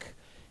joke,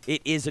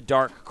 it is a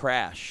dark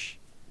crash.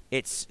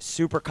 It's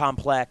super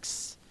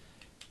complex.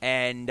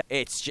 And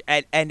it's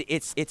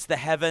the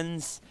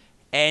heavens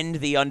and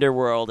the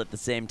underworld at the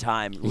same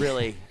time.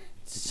 Really,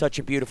 such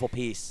a beautiful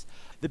piece.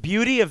 The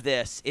beauty of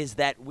this is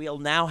that we'll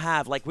now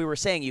have, like we were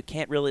saying, you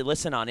can't really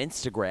listen on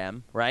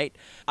Instagram, right?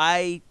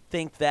 I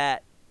think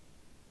that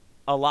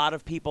a lot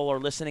of people are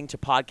listening to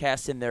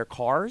podcasts in their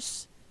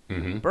cars.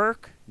 Mm-hmm.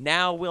 Burke,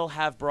 now we'll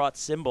have brought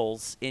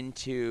cymbals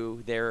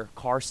into their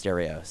car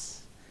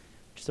stereos.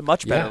 Just a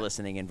much better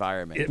listening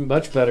environment.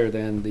 Much better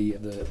than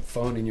the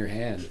phone in your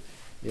hand.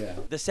 Yeah.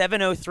 The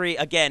 703,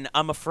 again,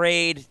 I'm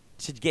afraid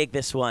to gig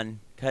this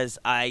one because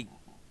I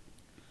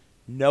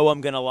know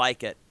I'm going to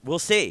like it. We'll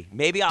see.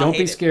 Maybe I'll Don't hate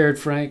be it. scared,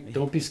 Frank.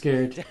 Don't be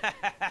scared.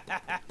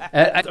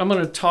 I'm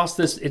going to toss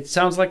this. It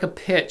sounds like a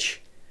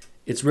pitch.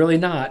 It's really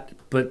not,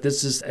 but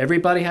this is,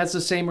 everybody has the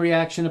same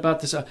reaction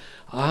about this.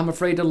 I'm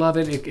afraid to love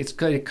it.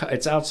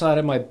 It's outside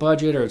of my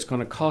budget, or it's going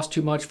to cost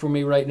too much for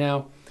me right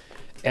now.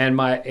 And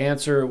my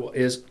answer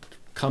is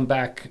come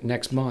back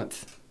next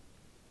month,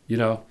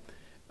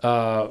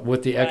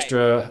 with the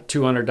extra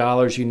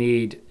 $200 you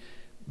need,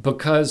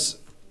 because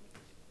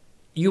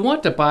you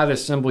want to buy the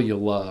cymbal you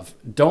love.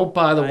 Don't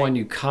buy the one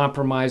you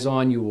compromise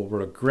on. You will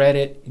regret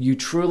it. You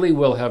truly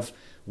will have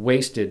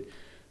wasted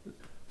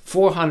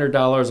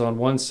 $400 on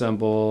one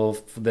cymbal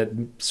that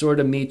sort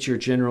of meets your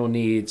general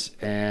needs,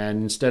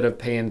 and instead of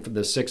paying for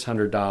the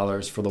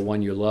 $600 for the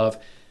one you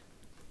love,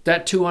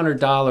 that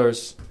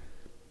 $200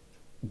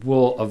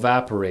 will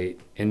evaporate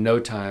in no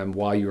time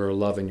while you are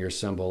loving your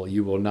cymbal.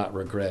 You will not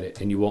regret it,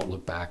 and you won't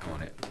look back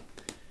on it.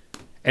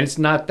 And it's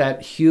not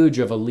that huge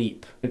of a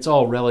leap. It's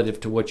all relative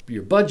to what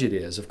your budget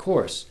is, of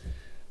course,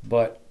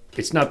 but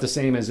it's not the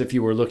same as if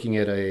you were looking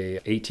at a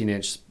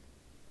 18-inch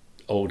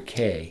old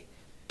K.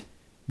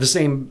 The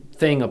same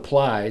thing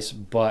applies,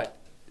 but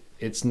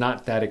it's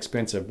not that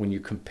expensive when you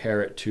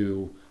compare it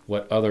to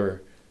what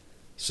other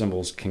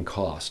cymbals can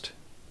cost.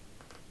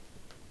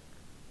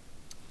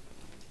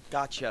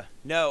 Gotcha.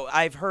 No,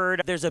 I've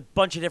heard there's a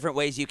bunch of different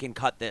ways you can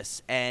cut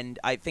this, and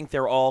I think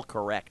they're all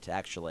correct,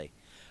 actually.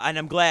 And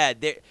I'm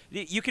glad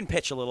you can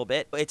pitch a little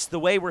bit. It's the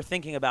way we're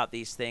thinking about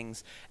these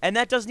things, and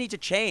that does need to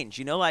change.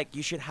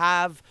 You should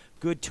have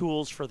good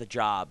tools for the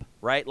job,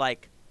 right?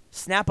 Like a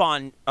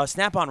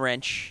snap-on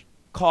wrench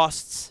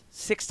costs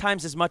 6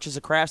 times as much as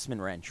a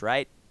Craftsman wrench,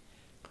 right?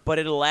 But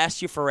it'll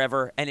last you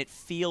forever, and it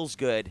feels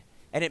good,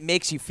 and it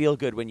makes you feel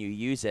good when you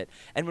use it.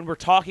 And when we're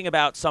talking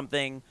about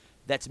something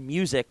that's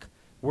music,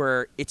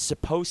 where it's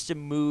supposed to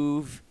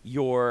move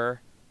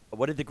your,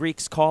 what did the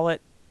Greeks call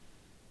it?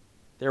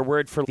 Their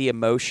word for the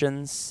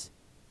emotions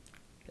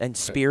and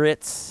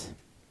spirits.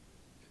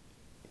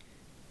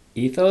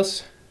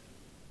 Ethos?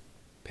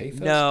 Pathos?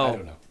 No.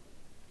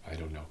 I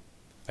don't know.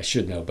 I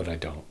should know, but I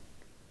don't.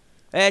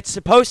 It's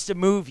supposed to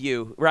move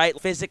you, right?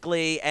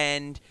 Physically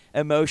and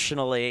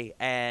emotionally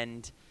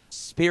and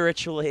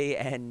spiritually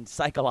and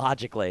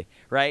psychologically,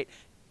 right?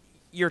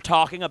 You're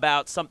talking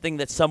about something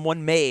that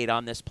someone made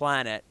on this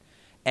planet,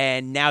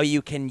 and now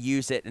you can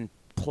use it and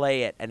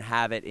play it and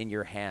have it in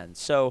your hands.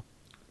 So,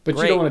 but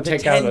great. You don't want to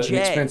take out an 10J.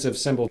 expensive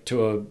cymbal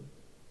to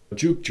a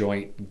juke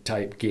joint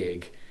type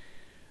gig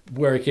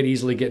where it could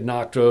easily get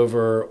knocked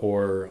over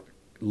or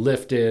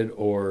lifted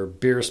or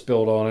beer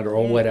spilled on it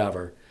or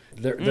whatever.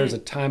 There's a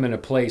time and a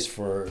place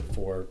for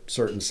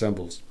certain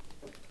cymbals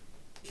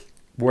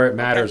where it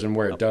matters and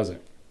where it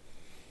doesn't.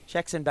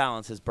 Checks and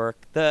balances,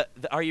 Burke.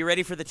 Are you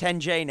ready for the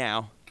 10J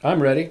now?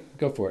 I'm ready.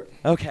 Go for it.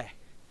 Okay.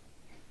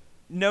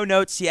 No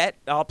notes yet.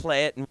 I'll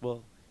play it, and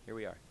here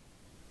we are.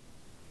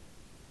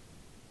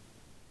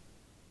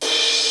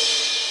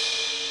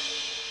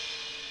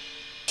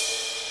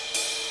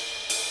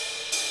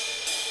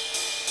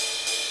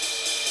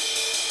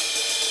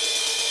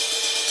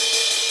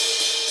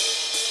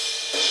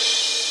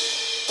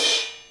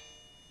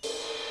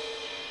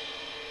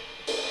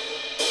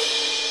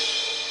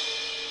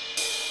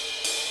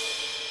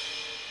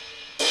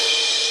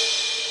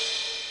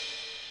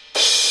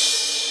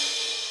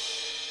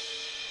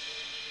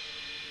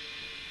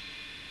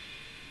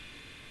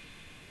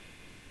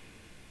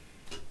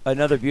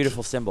 Another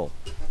beautiful cymbal.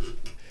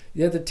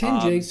 Yeah, the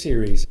 10J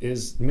series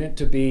is meant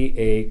to be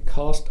a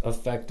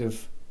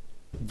cost-effective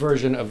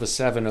version of the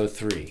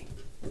 703.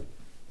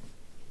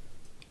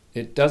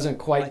 It doesn't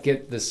quite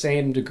get the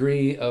same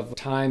degree of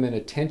time and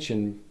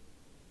attention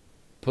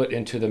put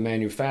into the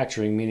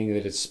manufacturing, meaning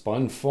that it's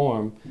spun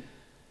form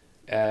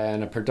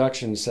and a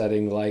production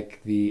setting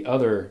like the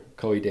other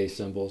Koide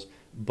cymbals,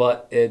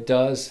 but it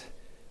does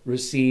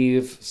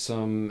receive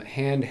some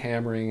hand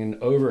hammering and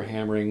over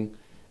hammering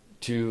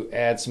to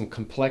add some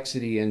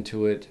complexity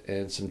into it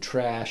and some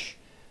trash,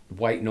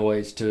 white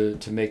noise to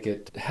make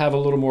it have a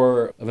little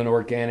more of an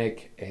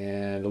organic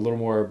and a little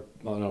more,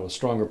 a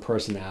stronger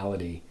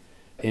personality,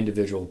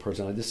 individual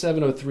personality. The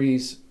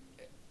 703s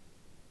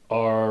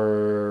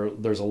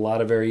there's a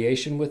lot of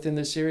variation within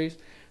the series.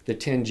 The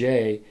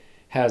 10J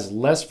has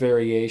less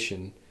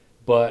variation,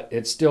 but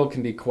it still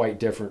can be quite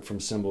different from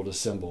cymbal to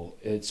cymbal.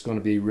 It's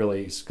going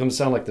to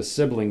sound like the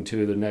sibling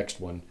to the next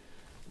one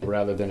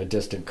rather than a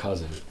distant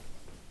cousin,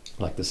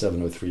 like the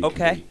 703 Okay.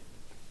 can be.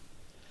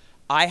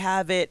 I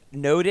have it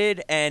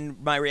noted,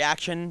 and my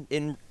reaction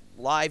in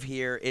live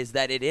here is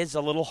that it is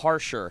a little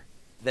harsher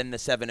than the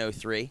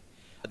 703.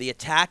 The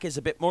attack is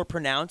a bit more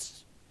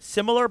pronounced,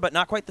 similar but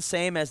not quite the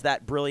same as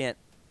that brilliant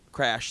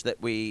crash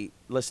that we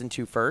listened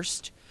to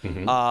first.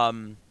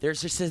 Mm-hmm.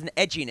 There's just an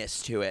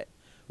edginess to it,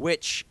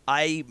 which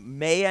I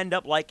may end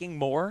up liking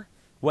more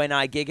when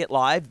I gig it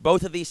live.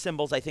 Both of these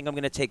cymbals, I think I'm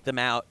going to take them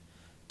out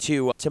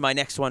to my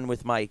next one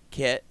with my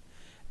kit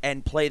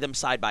and play them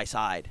side by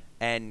side.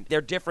 And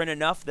they're different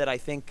enough that I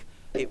think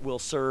it will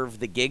serve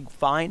the gig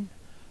fine.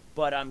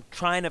 But I'm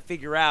trying to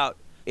figure out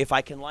if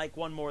I can like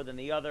one more than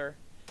the other.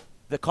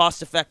 The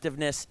cost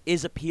effectiveness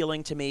is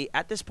appealing to me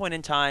at this point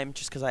in time,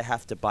 just because I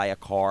have to buy a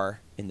car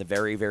in the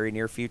very, very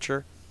near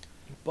future.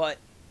 But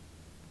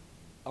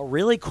a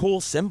really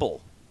cool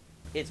cymbal.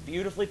 It's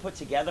beautifully put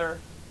together.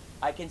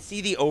 I can see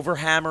the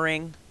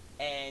overhammering,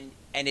 and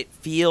it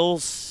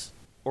feels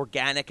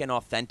organic and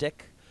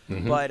authentic.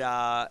 Mm-hmm.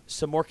 But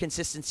some more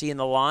consistency in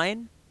the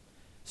line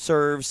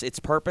serves its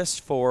purpose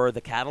for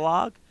the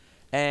catalog.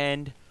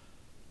 And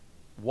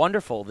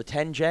wonderful, the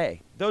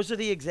 10J. Those are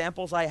the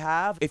examples I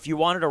have. If you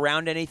wanted to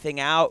round anything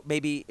out,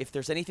 maybe if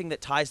there's anything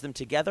that ties them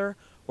together,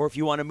 or if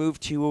you want to move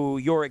to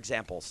your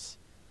examples.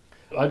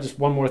 Just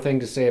one more thing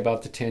to say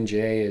about the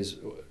 10J is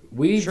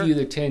we view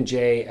the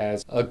 10J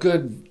as a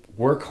good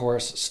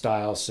workhorse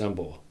style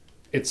cymbal.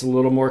 It's a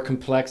little more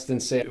complex than,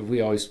 say, we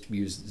always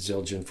use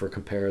Zildjian for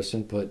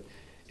comparison, but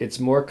it's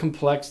more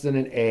complex than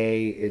an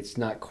A. It's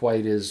not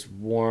quite as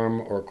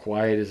warm or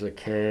quiet as a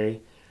K.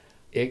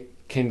 It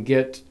can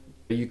get,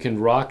 you can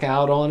rock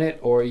out on it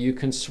or you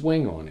can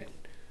swing on it.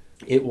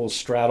 It will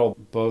straddle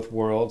both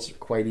worlds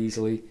quite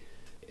easily.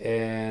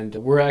 And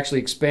we're actually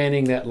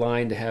expanding that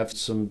line to have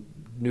some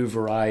new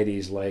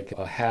varieties like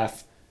a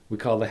half, we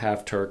call the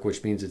half Turk,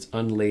 which means it's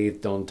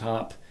unlathed on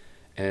top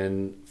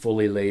and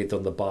fully lathed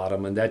on the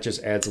bottom. And that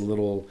just adds a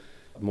little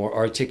more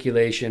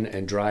articulation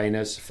and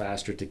dryness,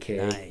 faster decay.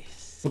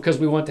 Nice. Because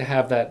we want to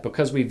have that,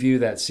 because we view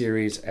that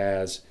series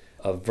as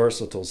a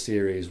versatile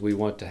series, we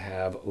want to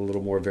have a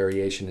little more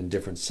variation in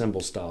different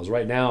cymbal styles.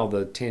 Right now,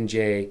 the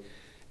 10J,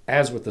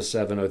 as with the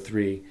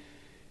 703,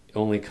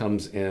 only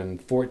comes in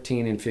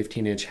 14 and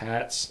 15-inch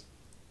hats,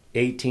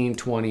 18,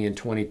 20, and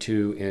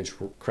 22-inch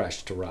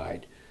crash to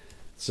ride.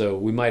 So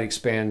we might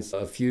expand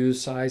a few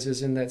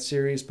sizes in that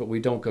series, but we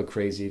don't go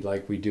crazy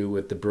like we do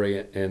with the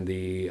Brilliant and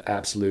the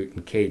Absolute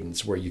and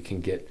Cadence, where you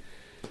can get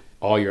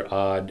all your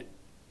odd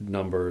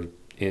number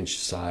inch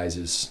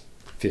sizes,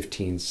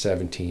 15,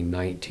 17,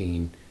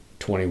 19,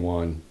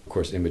 21, of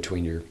course, in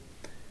between your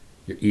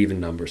even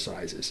number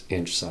sizes,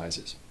 inch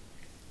sizes.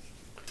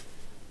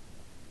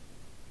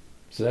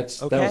 So that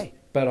was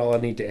about all I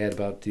need to add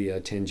about the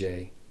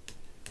 10J.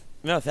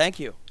 No, thank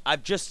you.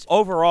 I've just,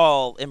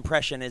 overall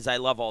impression is I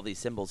love all these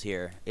cymbals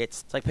here.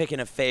 It's like picking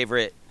a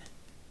favorite,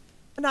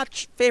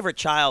 not favorite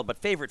child, but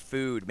favorite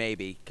food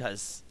maybe,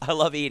 because I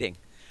love eating.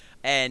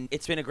 And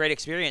it's been a great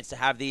experience to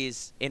have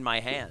these in my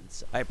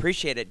hands. I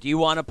appreciate it. Do you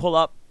want to pull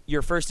up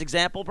your first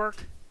example,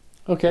 Burke?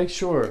 Okay,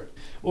 sure.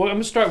 Well, I'm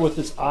going to start with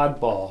this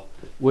oddball,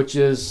 which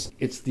is,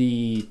 it's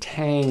the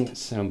Tang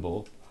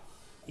cymbal.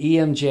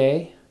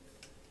 EMJ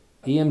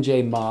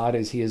Mod,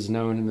 as he is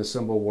known in the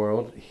cymbal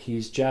world.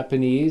 He's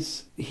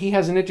Japanese. He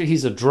has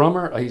he's a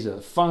drummer. He's a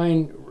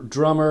fine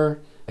drummer.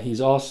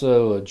 He's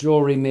also a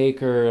jewelry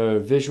maker, a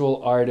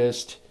visual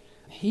artist.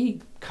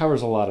 He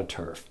covers a lot of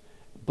turf.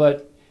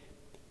 But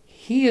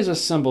he is a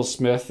cymbal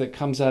smith that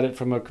comes at it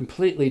from a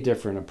completely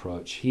different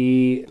approach.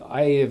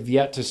 I have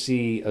yet to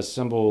see a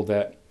cymbal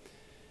that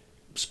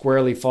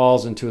squarely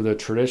falls into the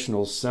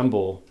traditional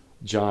cymbal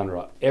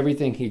genre.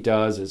 Everything he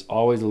does is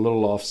always a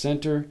little off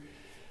center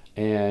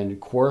and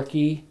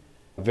quirky,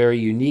 very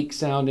unique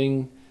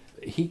sounding.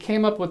 He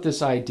came up with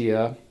this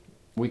idea.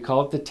 We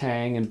call it the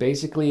Tang, and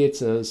basically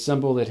it's a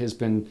cymbal that has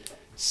been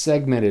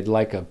segmented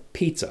like a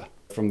pizza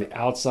from the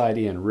outside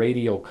in,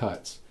 radial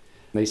cuts.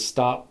 They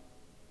stop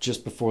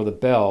just before the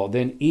bell.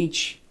 Then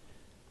each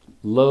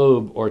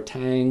lobe or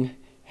tang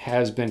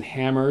has been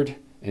hammered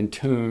and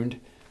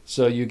tuned,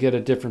 so you get a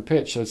different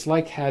pitch. So it's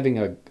like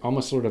having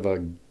almost sort of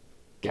a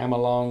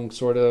gamelan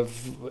sort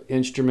of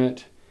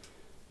instrument,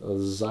 a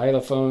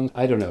xylophone.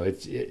 I don't know.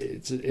 It's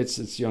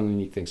a young,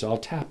 unique thing. So I'll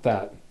tap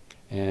that,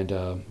 and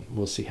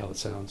we'll see how it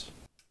sounds.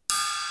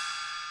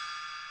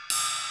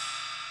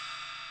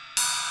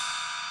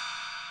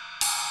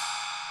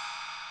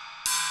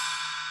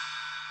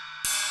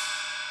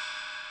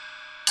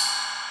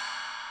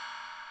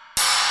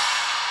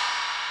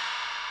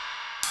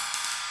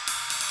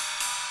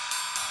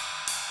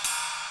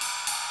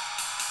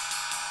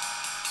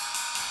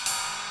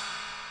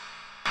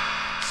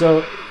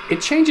 So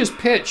it changes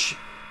pitch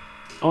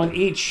on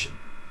each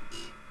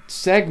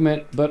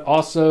segment, but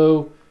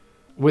also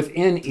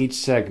within each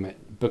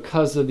segment.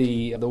 Because of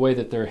the way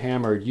that they're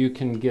hammered, you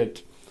can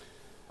get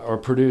or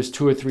produce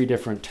 2 or 3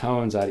 different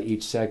tones out of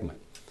each segment.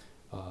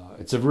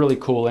 It's a really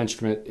cool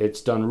instrument.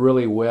 It's done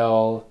really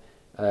well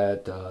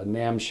at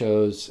NAMM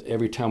shows.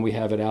 Every time we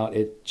have it out,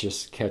 it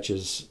just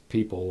catches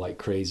people like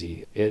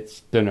crazy.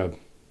 It's been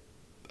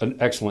an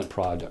excellent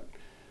product.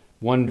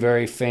 One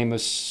very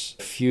famous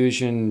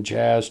fusion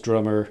jazz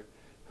drummer,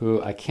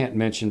 who I can't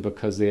mention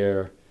because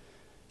they're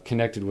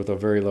connected with a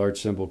very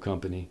large cymbal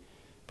company,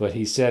 but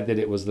he said that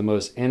it was the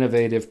most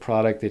innovative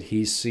product that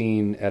he's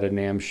seen at a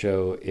NAMM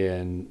show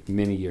in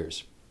many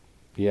years.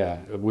 Yeah,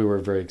 we were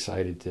very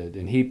excited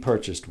and he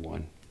purchased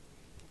one.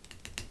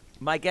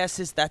 My guess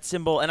is that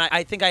cymbal, and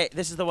I think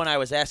this is the one I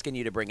was asking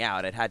you to bring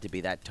out. It had to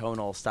be that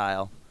tonal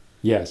style.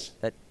 Yes.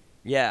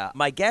 Yeah.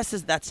 My guess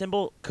is that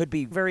cymbal could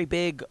be very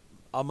big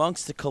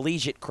amongst the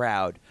collegiate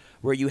crowd,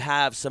 where you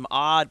have some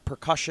odd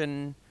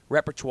percussion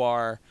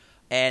repertoire,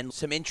 and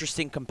some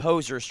interesting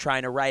composers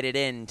trying to write it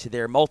into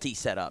their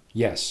multi-setup.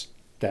 Yes,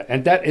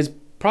 that is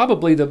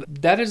probably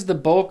the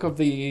bulk of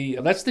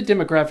that's the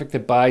demographic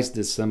that buys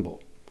this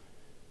cymbal.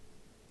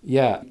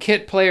 Yeah,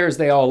 kit players,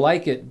 they all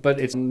like it, but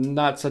it's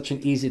not such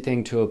an easy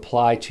thing to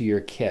apply to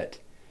your kit.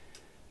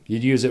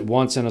 You'd use it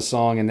once in a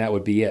song and that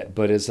would be it.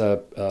 But as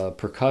a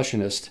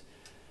percussionist,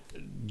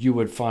 you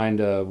would find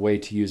a way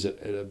to use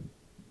it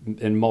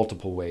in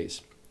multiple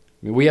ways.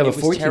 I mean, we have a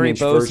 14-inch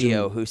version.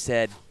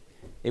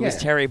 It was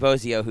Terry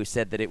Bozzio who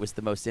said that it was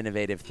the most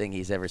innovative thing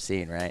he's ever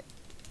seen, right?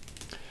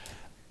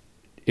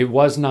 It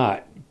was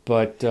not,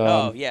 but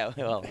oh yeah,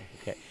 well,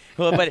 okay.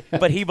 Well,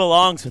 but he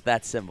belongs with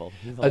that cymbal.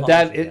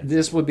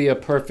 This would be a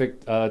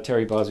perfect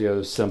Terry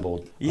Bozzio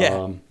cymbal.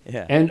 Yeah,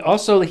 yeah. And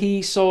also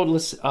he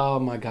sold. Oh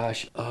my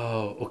gosh.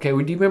 Oh, okay.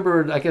 Well, do you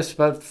remember? I guess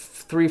about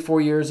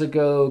 3-4 years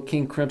ago,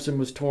 King Crimson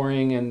was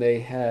touring, and they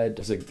had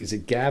is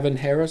it Gavin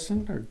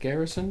Harrison or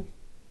Garrison?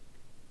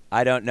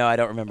 I don't know. I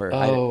don't remember.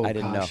 Oh, I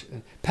didn't know.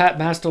 Pat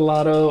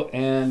Mastelotto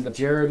and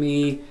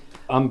Jeremy.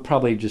 I'm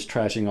probably just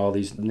trashing all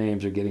these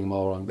names or getting them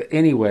all wrong. But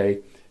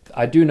anyway,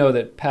 I do know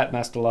that Pat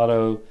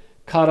Mastelotto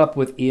caught up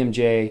with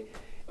EMJ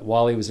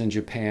while he was in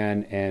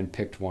Japan and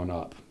picked one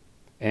up.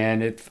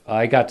 And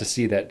I got to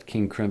see that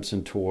King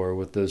Crimson tour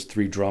with those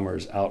 3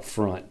 drummers out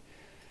front.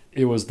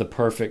 It was the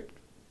perfect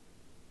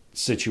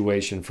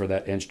situation for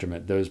that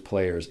instrument, those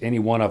players. Any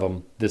one of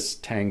them, this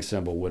Tang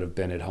cymbal would have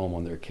been at home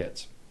on their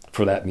kits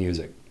for that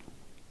music.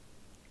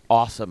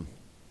 Awesome.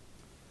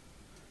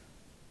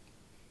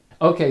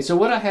 Okay, so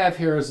what I have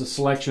here is a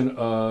selection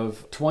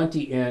of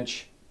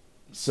 20-inch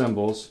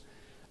cymbals.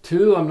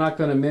 2 I'm not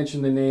going to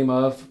mention the name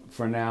of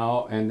for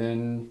now, and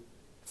then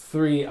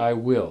 3 I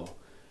will.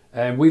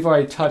 And we've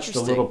already touched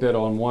a little bit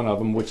on one of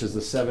them, which is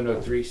the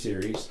 703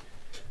 series.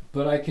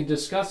 But I can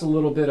discuss a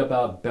little bit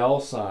about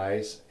bell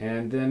size,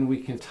 and then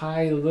we can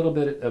tie a little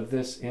bit of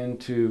this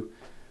into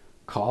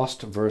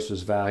cost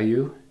versus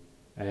value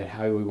and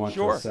how we want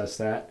to assess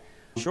that.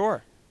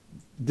 Sure.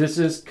 This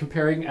is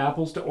comparing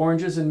apples to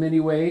oranges in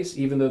many ways,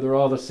 even though they're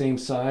all the same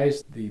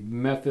size. The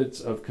methods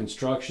of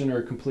construction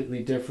are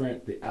completely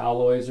different. The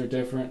alloys are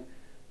different.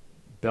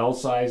 Bell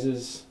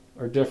sizes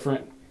are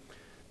different.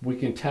 We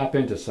can tap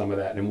into some of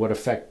that and what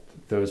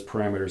effect those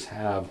parameters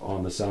have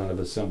on the sound of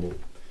a cymbal.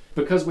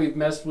 Because we've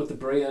messed with the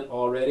Brilliant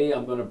already,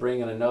 I'm going to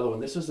bring in another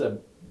one. This is a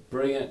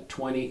Brilliant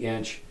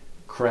 20-inch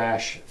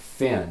crash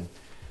thin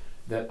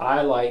that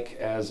I like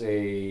as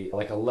a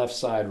left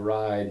side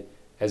ride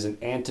as an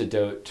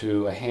antidote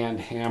to a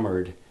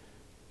hand-hammered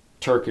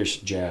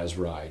Turkish jazz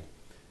ride.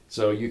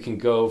 So you can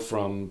go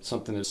from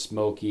something that's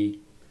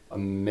smoky,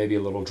 maybe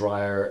a little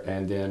drier,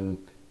 and then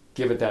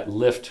give it that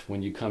lift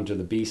when you come to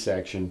the B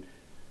section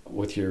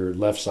with your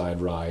left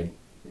side ride.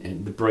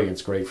 And the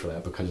Brilliant's great for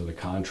that because of the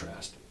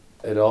contrast.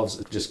 It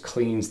also just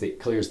clears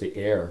the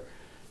air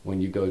when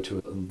you go to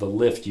the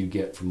lift you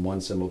get from one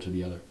cymbal to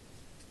the other.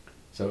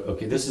 So,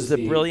 okay, this is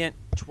the Brilliant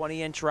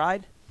 20-inch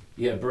ride?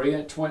 Yeah,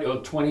 Brilliant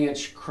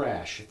 20-inch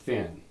crash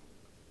thin.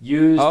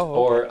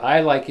 Or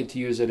I like it to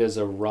use it as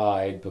a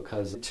ride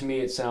because to me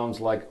it sounds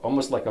like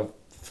almost like a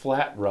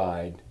flat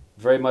ride.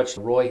 Very much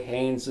Roy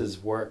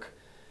Haynes' work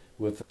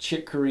with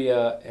Chick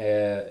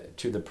Corea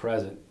to the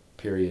present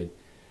period.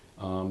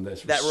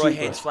 That Roy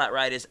Haynes flat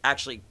ride is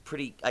actually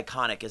pretty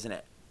iconic, isn't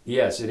it?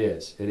 Yes, it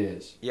is. It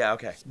is. Yeah,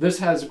 okay. This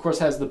of course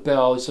has the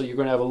bell, so you're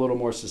going to have a little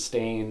more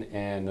sustain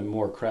and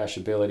more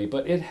crashability,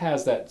 but it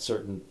has that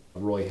certain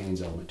Roy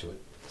Haynes element to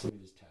it. So let me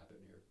just tap it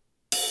here.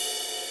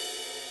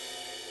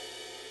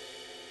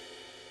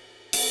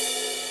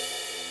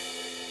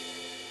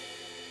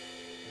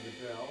 And the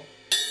bell.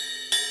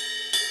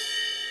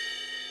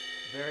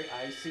 Very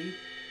icy.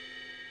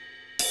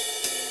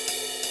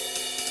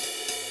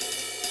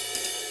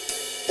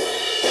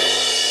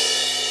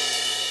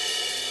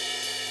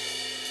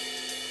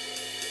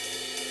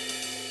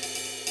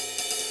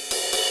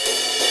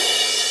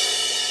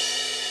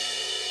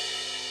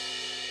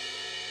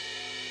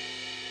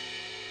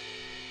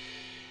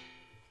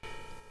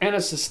 And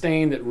a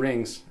sustain that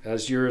rings,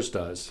 as yours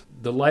does.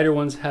 The lighter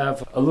ones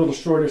have a little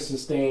shorter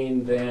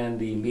sustain than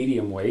the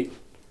medium weight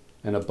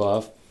and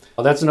above.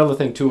 That's another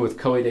thing, too, with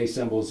Koide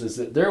cymbals, is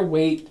that their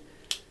weight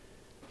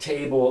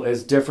table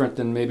is different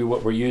than maybe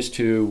what we're used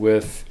to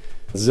with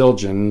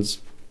Zildjians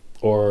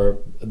or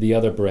the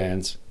other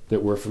brands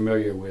that we're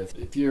familiar with.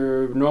 If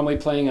you're normally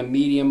playing a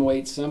medium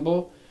weight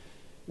cymbal,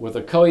 with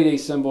a Koide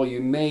cymbal, you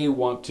may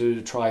want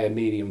to try a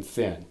medium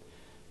thin.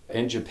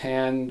 In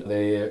Japan,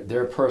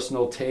 their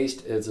personal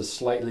taste is a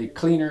slightly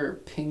cleaner,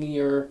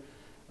 pingier,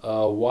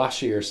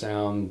 washier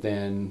sound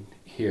than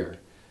here,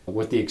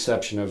 with the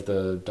exception of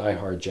the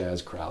diehard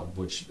jazz crowd,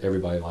 which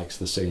everybody likes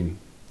the same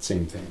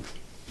thing.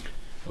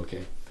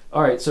 Okay.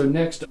 All right, so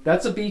next,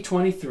 that's a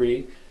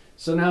B23.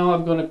 So now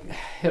I'm going to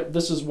hit,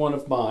 this is one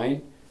of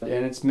mine,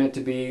 and it's meant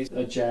to be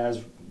a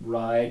jazz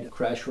ride,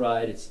 crash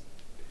ride. It's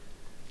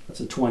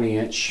a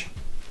 20-inch,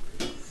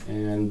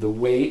 and the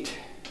weight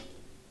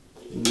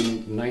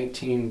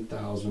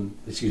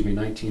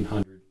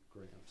 1900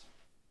 grams.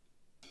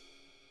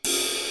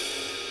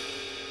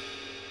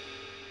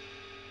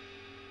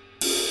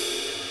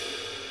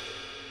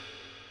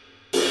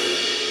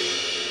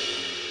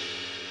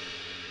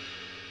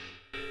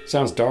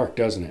 Sounds dark,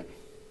 doesn't it?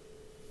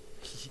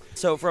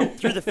 So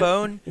through the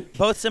phone,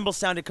 both cymbals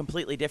sounded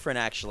completely different,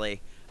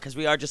 actually, because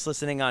we are just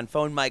listening on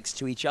phone mics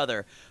to each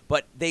other.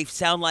 But they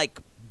sound like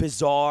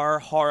bizarre,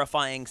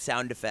 horrifying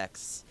sound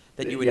effects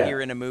that you would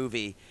hear in a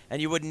movie,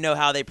 and you wouldn't know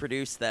how they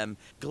produced them.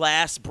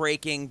 Glass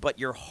breaking, but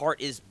your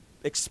heart is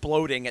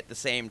exploding at the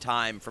same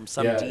time from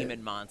some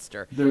demon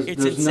monster. There's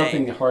insane.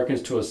 Nothing that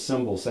harkens to a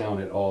cymbal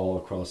sound at all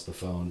across the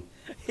phone.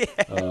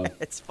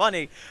 It's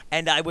funny.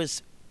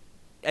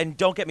 And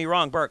don't get me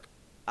wrong, Burke,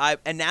 I'm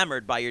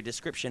enamored by your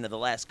description of the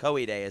last Coe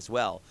Day as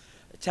well.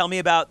 Tell me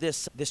about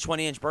this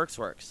 20-inch Burke's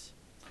Works.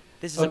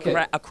 This is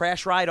a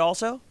crash ride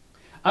also?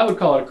 I would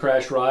call it a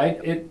crash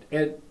ride.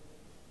 At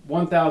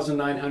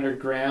 1,900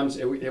 grams,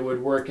 it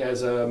would work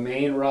as a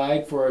main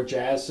ride for a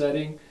jazz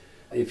setting.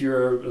 If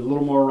you're a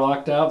little more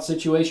rocked out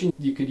situation,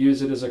 you could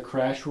use it as a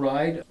crash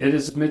ride. It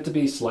is meant to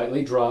be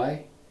slightly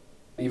dry,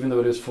 even though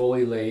it is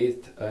fully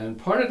lathed. And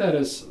part of that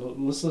is,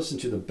 let's listen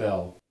to the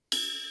bell.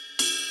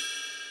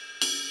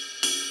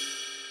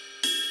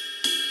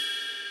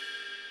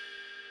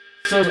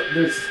 So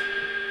there's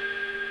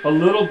a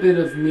little bit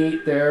of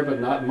meat there, but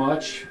not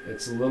much.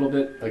 It's a little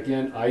bit,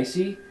 again,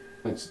 icy.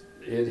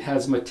 It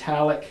has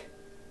metallic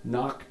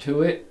knock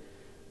to it.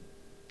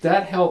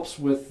 That helps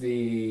with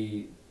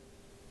the,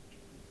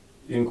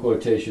 in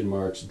quotation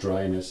marks,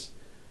 dryness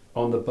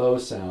on the bow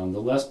sound. The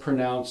less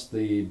pronounced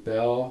the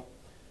bell,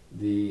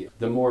 the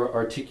more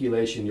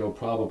articulation you'll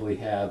probably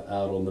have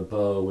out on the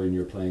bow when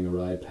you're playing a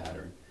ride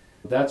pattern.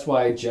 That's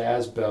why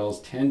jazz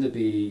bells tend to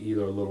be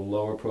either a little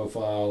lower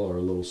profile or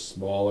a little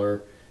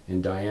smaller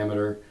in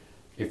diameter.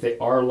 If they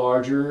are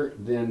larger,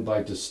 then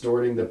by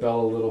distorting the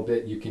bell a little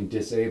bit, you can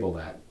disable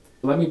that.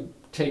 Let me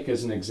take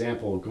as an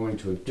example going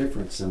to a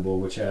different cymbal,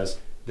 which has,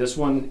 this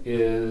one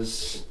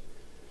is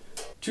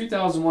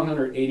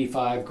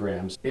 2,185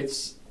 grams.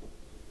 It's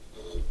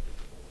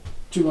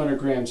 200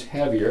 grams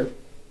heavier.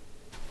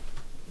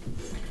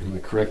 Am I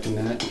correct in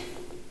that?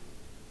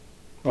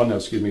 Oh no,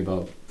 excuse me,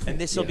 Bob. And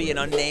this will be an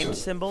unnamed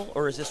cymbal,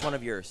 or is this one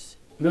of yours?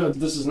 No,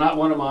 this is not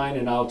one of mine,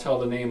 and I'll tell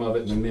the name of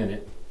it in a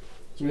minute.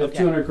 So we have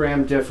 200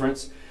 gram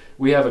difference.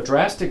 We have a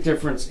drastic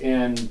difference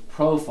in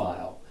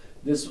profile.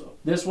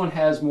 This one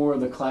has more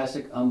of the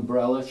classic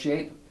umbrella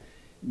shape,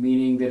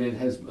 meaning that it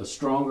has a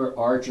stronger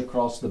arch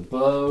across the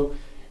bow,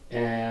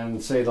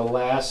 and say the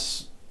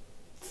last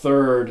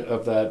third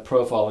of that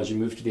profile as you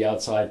move to the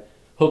outside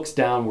hooks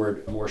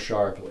downward more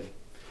sharply.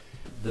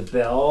 The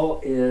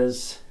bell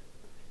is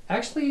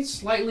actually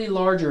slightly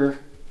larger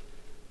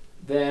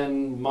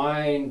than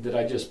mine that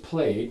I just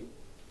played.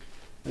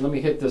 And let me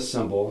hit this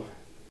cymbal.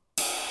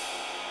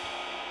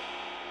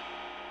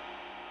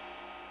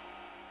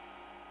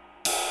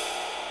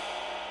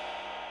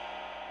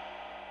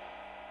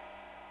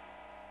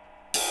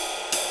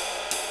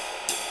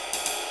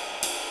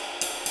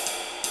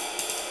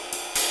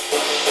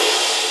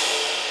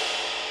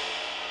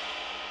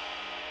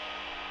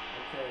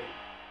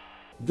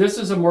 This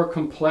is a more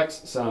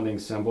complex sounding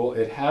cymbal.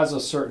 It has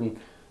a certain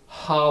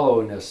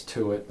hollowness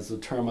to it, is the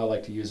term I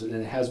like to use, and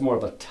it has more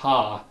of a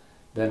ta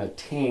than a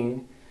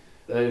ting.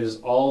 That is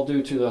all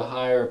due to the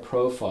higher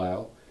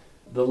profile.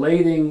 The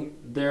lathing,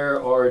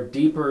 there are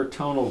deeper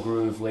tonal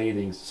groove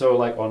lathings. So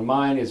like on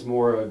mine is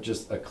more of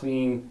just a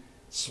clean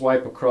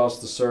swipe across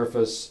the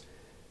surface,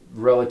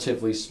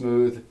 relatively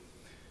smooth.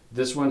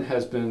 This one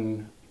has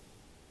been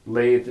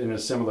lathed in a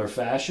similar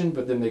fashion,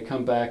 but then they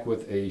come back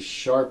with a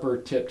sharper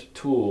tipped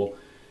tool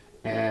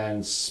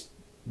and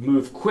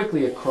move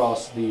quickly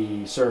across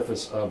the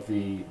surface of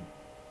the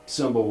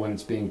cymbal when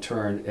it's being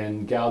turned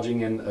and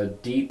gouging in a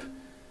deep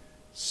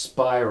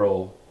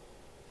spiral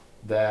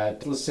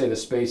that, let's say the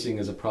spacing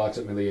is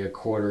approximately a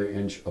 1/4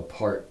 inch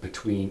apart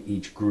between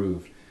each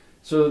groove.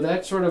 So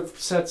that sort of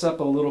sets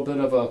up a little bit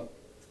of a,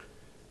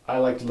 I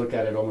like to look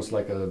at it almost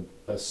like a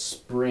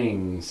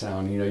spring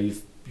sound. You know,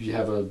 you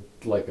have on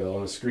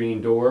a screen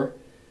door,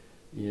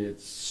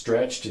 it's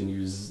stretched and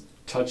you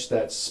touch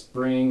that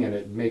spring and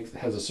it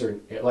has a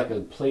certain, like a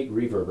plate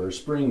reverb or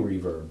spring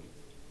reverb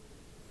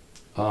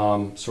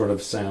sort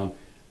of sound.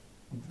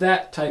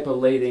 That type of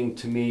lathing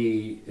to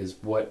me is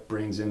what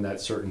brings in that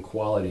certain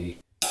quality.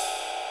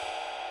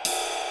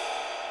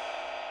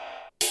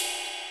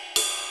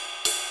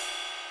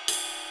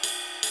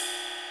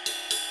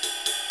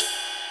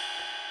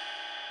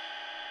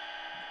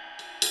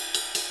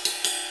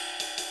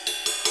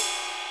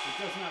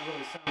 It does not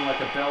really sound like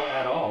a bell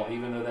at all,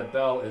 even though that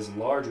bell is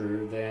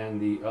larger than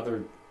the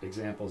other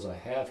examples I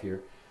have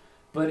here.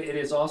 But it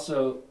is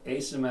also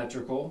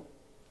asymmetrical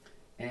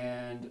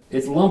and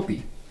it's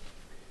lumpy.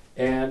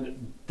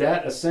 And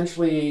that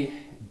essentially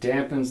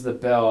dampens the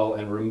bell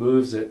and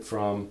removes it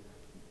from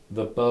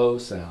the bow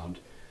sound.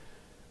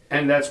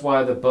 And that's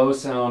why the bow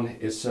sound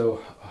is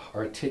so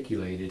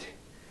articulated,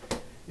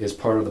 is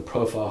part of the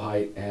profile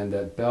height, and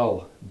that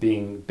bell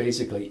being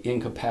basically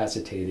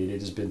incapacitated.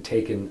 It has been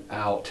taken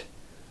out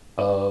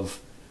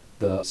of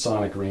the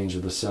sonic range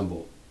of the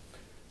cymbal.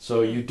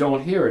 So you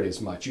don't hear it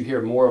as much. You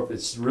hear more of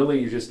it's really,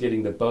 you're just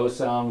getting the bow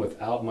sound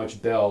without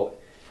much bell.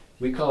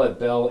 We call it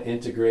bell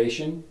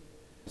integration.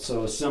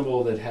 So a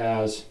cymbal that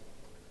has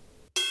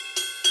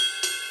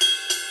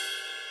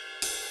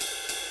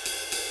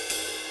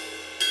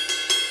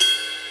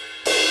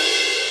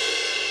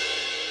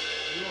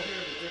you'll hear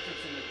the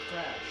difference in the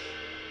crash.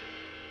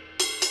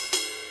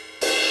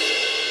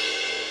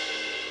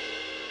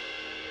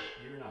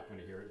 You're not going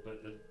to hear it,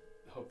 but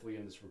hopefully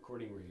in this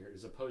recording we'll hear it,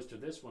 as opposed to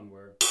this one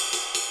where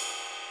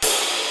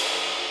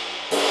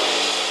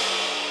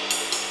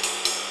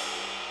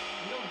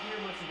you don't hear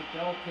much of the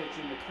bell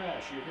pitch in the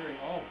crash. You're hearing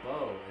all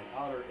bow and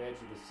outer edge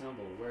of the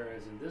cymbal,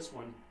 whereas in this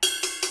one,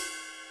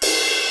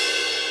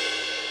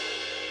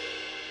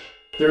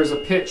 there's a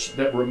pitch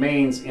that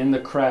remains in the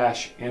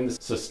crash, in the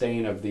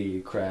sustain of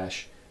the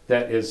crash,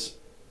 that is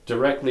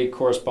directly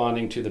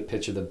corresponding to the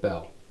pitch of the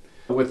bell.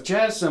 With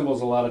jazz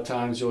cymbals, a lot of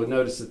times you'll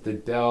notice that the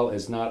bell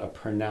is not a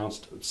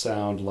pronounced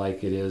sound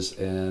like it is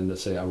in,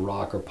 let's say, a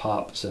rock or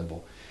pop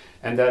cymbal.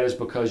 And that is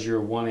because you're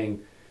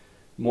wanting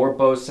more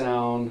bow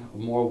sound,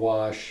 more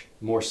wash,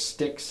 more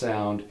stick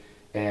sound,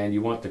 and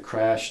you want the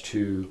crash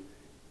to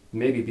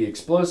maybe be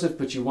explosive,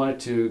 but you want it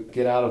to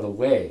get out of the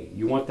way.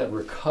 You want that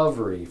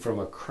recovery from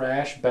a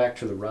crash back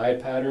to the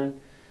ride pattern.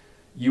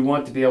 You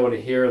want to be able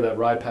to hear that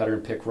ride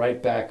pattern pick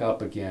right back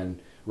up again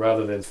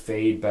rather than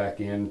fade back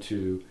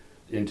into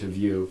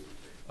view.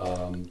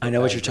 I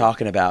know what you're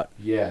talking about.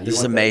 Yeah. This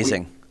is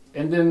amazing.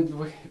 And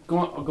then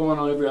going on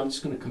over, I'm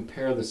just going to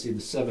compare the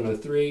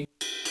 703.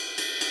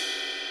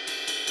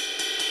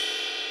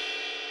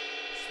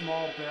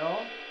 Small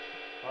bell.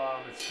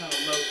 It's kind of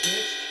low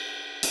pitched.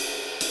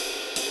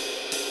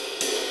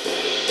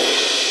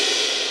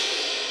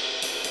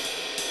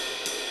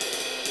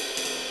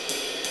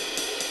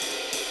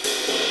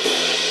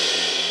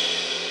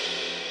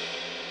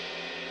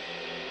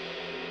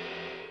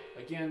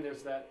 Again,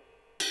 there's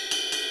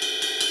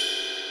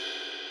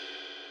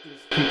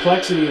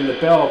complexity in the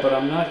bell, but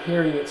I'm not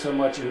hearing it so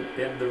much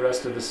in the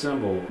rest of the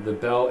cymbal. The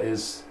bell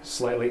is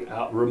slightly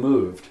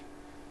removed,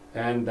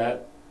 and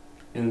that,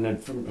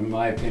 in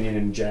my opinion,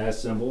 in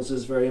jazz cymbals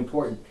is very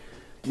important.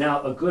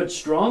 Now, a good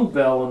strong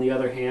bell, on the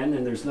other hand,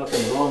 and there's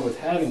nothing wrong with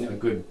having a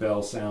good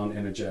bell sound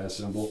in a jazz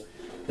cymbal,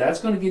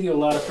 that's going to give you a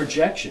lot of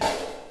projection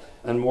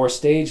and more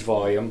stage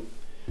volume.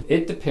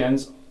 It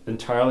depends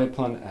entirely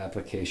upon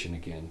application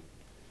again.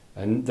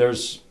 And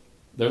there's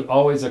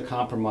always a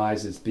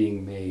compromise that's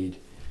being made,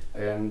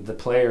 and the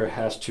player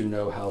has to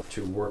know how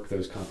to work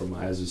those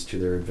compromises to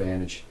their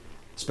advantage,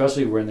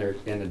 especially when they're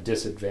in a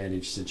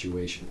disadvantaged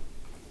situation.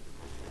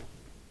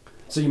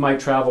 So you might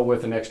travel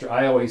with an extra.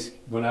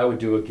 When I would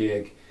do a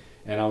gig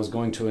and I was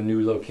going to a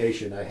new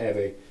location, I have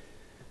a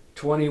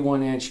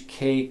 21-inch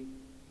Kate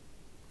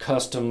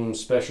custom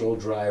special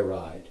dry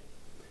ride.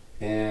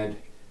 And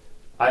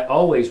I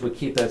always would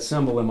keep that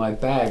cymbal in my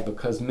bag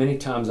because many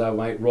times I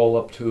might roll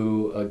up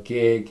to a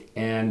gig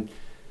and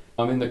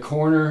I'm in the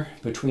corner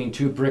between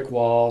two brick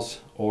walls,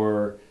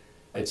 or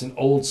it's an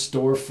old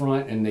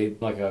storefront and they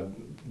like a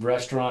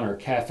restaurant or a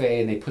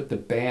cafe, and they put the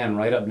band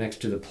right up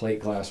next to the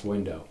plate glass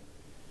window.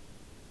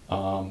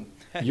 I've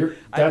heard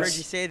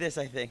you say this,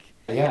 I think.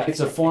 Yeah, it's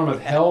a form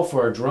of hell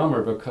for a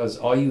drummer because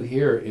all you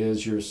hear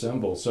is your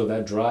cymbal. So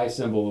that dry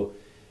cymbal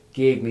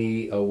gave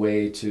me a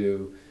way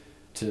to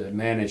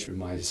manage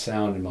my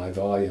sound and my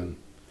volume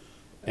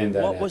in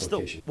that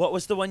application. What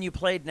was the one you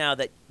played now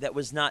that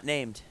was not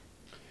named?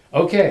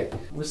 Okay,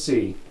 let's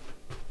see.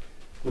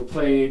 We'll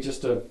play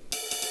just a...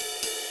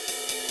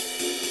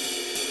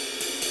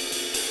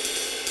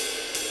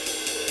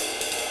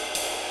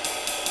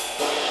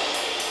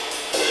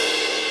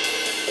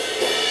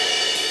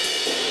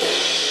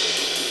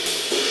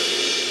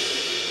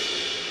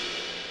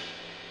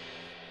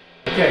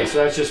 Okay, so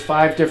that's just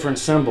 5 different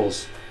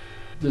cymbals.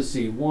 Let's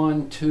see,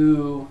 1,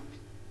 2.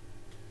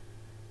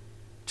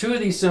 2 of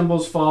these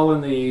cymbals fall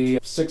in the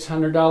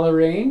 $600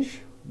 range,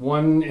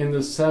 1 in the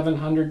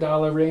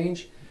 $700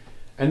 range,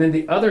 and then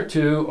the other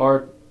 2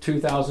 are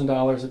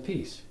 $2,000 a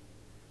piece.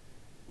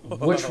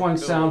 Which one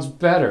sounds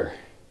better?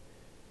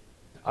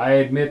 I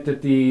admit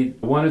that the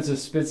one is a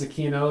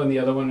Spizzichino and the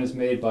other one is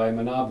made by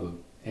Manabu.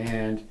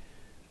 And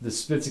the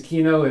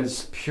Spizzichino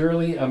is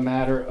purely a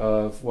matter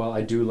of, well,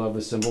 I do love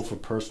the cymbal for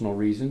personal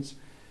reasons,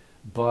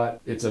 but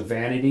it's a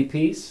vanity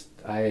piece.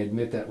 I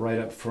admit that right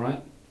up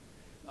front.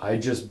 I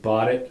just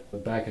bought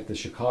it back at the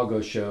Chicago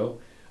show.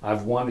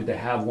 I've wanted to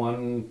have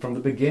one from the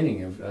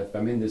beginning.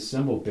 I'm in this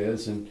cymbal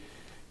biz, and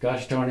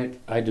gosh darn it,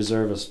 I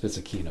deserve a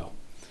Spizzichino.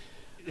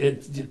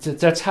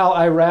 That's how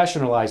I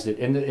rationalized it,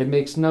 and it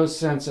makes no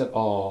sense at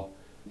all,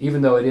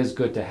 even though it is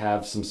good to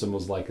have some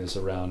cymbals like this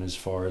around as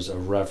far as a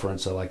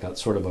reference, or like a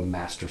sort of a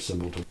master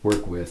cymbal to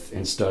work with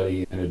and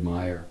study and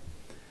admire.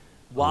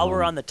 While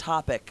we're on the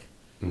topic,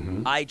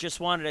 Mm-hmm. I just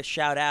wanted to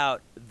shout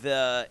out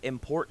the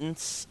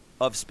importance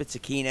of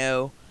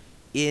Spizzichino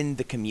in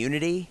the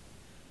community.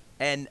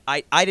 And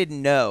I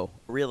didn't know,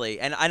 really.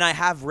 And I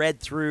have read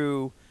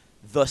through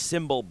the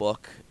cymbal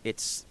book.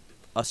 It's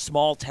a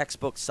small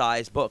textbook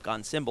size book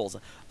on cymbals.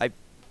 I'm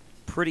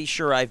pretty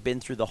sure I've been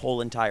through the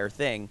whole entire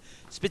thing.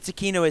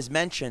 Spizzichino is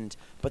mentioned,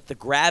 but the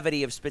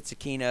gravity of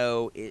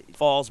Spizzichino, it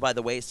falls by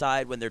the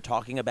wayside when they're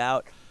talking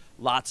about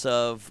lots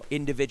of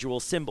individual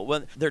cymbal.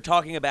 Well, they're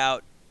talking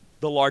about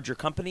the larger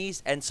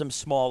companies and some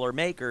smaller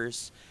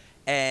makers.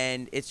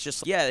 And it's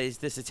just, yeah,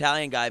 this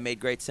Italian guy made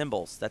great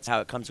cymbals. That's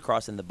how it comes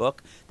across in the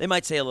book. They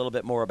might say a little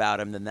bit more about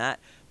him than that.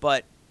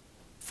 But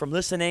from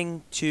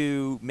listening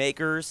to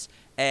makers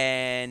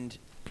and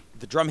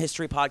the Drum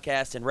History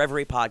podcast and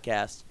Reverie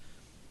podcast,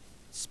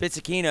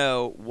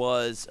 Spizzichino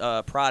was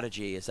a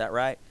prodigy. Is that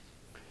right?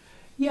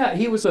 Yeah,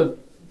 he was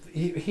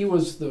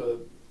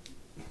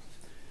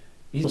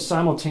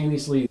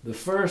simultaneously the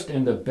first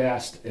and the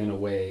best, in a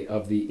way,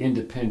 of the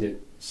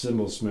independent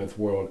cymbalsmith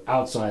world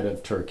outside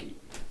of Turkey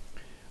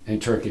and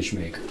Turkish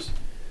makers.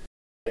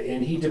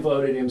 And he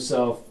devoted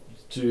himself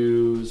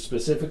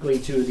specifically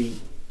to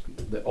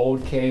the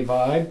old K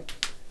vibe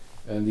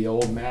and the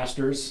old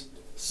masters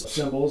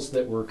cymbals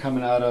that were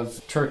coming out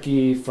of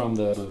Turkey from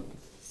the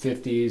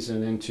 50s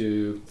and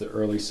into the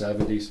early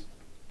 70s.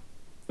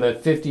 The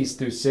 50s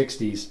through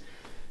 60s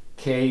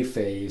K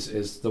phase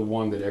is the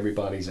one that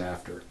everybody's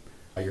after,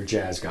 your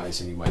jazz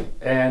guys anyway.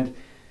 And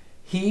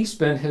he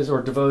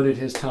devoted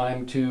his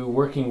time to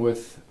working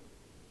with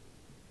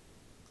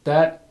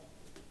that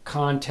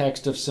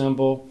context of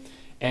cymbal,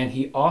 and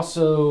he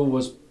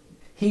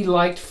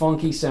liked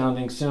funky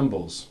sounding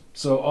cymbals.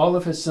 So all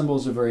of his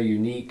cymbals are very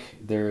unique.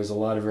 There is a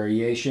lot of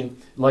variation.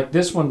 Like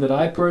this one that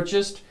I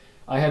purchased,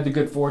 I had the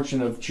good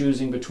fortune of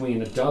choosing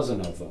between a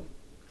dozen of them.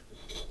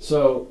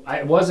 So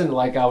it wasn't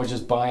like I was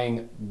just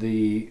buying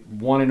the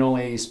one and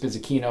only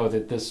Spizzichino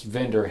that this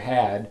vendor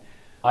had.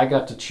 I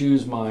got to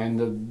choose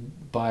mine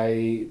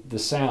by the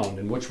sound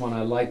and which one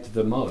I liked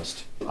the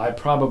most. I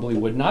probably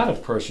would not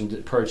have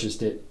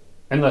purchased it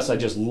unless I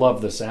just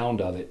loved the sound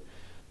of it.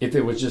 If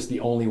it was just the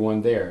only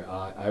one there,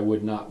 I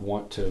would not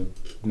want to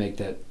make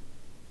that.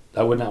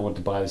 I would not want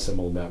to buy the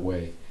cymbal that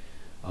way.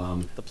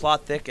 The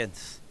plot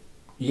thickens.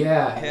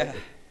 Yeah.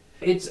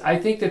 I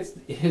think that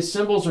his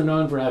cymbals are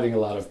known for having a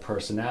lot of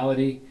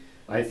personality.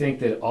 I think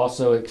that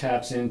also it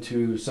taps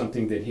into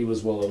something that he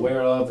was well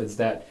aware of, is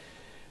that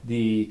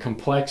the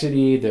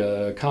complexity,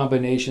 the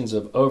combinations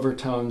of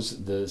overtones,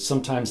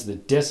 sometimes the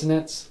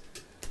dissonance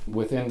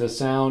within the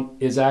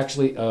sound is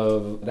actually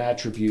an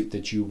attribute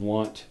that you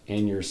want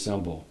in your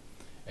cymbal.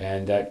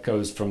 And that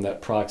goes from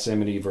that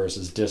proximity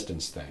versus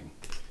distance thing.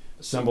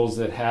 Cymbals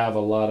that have a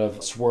lot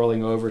of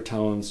swirling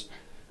overtones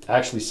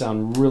actually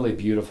sound really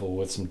beautiful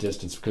with some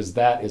distance, because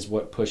that is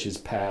what pushes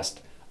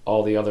past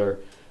all the other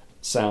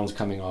sounds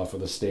coming off of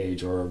the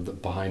stage or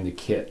behind the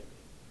kit.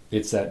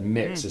 It's that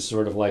mix. It's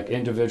sort of like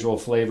individual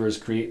flavors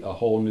create a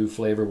whole new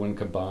flavor when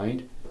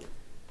combined.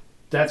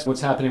 That's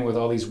what's happening with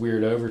all these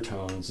weird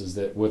overtones, is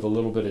that with a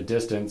little bit of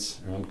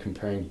distance, and I'm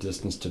comparing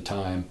distance to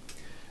time,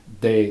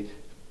 they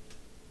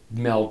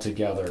meld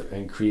together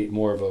and create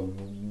more of a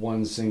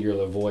one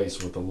singular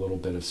voice with a little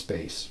bit of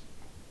space.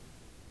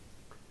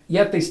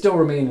 Yet they still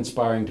remain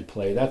inspiring to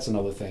play. That's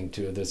another thing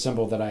too. The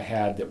cymbal that I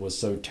had that was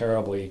so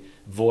terribly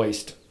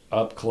voiced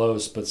up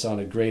close but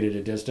sounded great at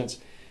a distance,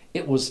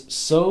 it was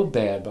so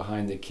bad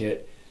behind the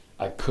kit,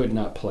 I could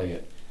not play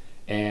it.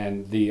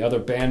 And the other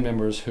band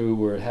members who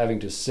were having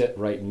to sit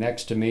right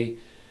next to me,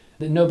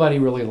 nobody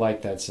really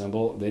liked that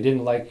cymbal. They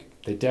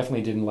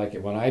definitely didn't like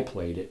it when I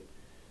played it.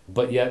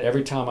 But yet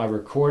every time I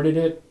recorded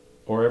it,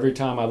 or every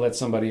time I let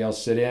somebody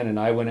else sit in and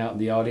I went out in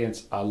the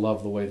audience, I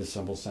loved the way the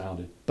cymbal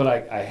sounded. But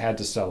I had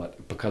to sell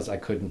it because I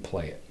couldn't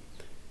play it.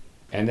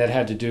 And that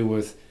had to do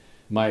with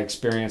my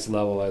experience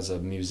level as a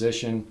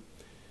musician,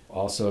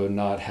 also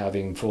not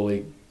having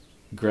fully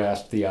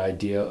grasped the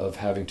idea of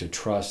having to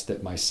trust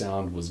that my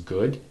sound was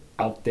good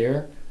out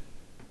there.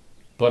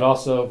 But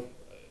also,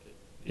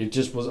 it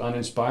just was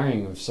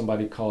uninspiring. If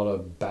somebody called a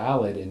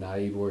ballad and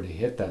I were to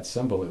hit that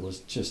cymbal, it was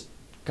just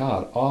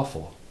god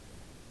awful.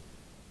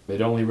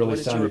 It only really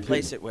sounded. What did you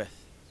replace it with?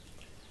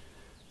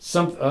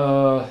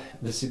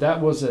 Let's see,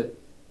 that was at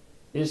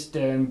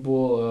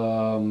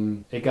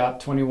Istanbul. It got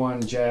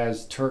 21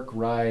 Jazz Turk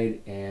Ride,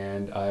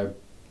 and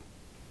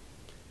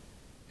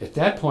at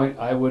that point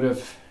I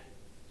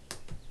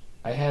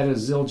had a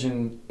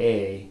Zildjian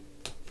A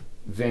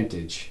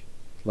vintage,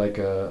 like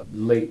a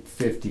late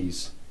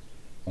 50s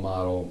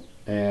model,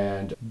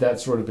 and that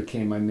sort of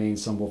became my main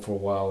cymbal for a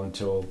while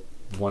until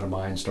one of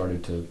mine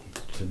started to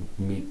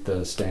meet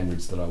the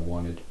standards that I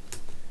wanted.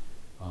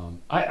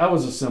 I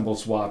was a cymbal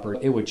swapper.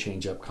 It would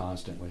change up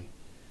constantly.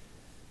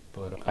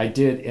 But I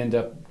did end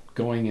up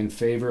going in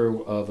favor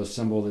of a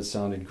cymbal that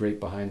sounded great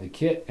behind the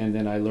kit, and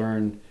then I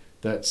learned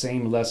that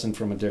same lesson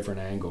from a different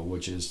angle,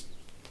 which is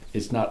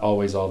it's not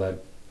always all that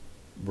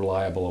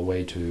reliable a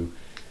way to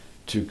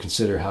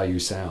consider how you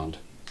sound.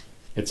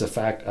 It's a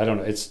fact. I don't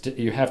know.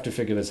 You have to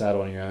figure this out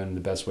on your own, and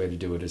the best way to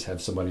do it is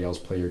have somebody else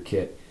play your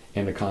kit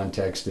in a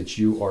context that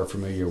you are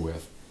familiar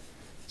with,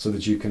 so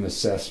that you can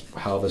assess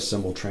how the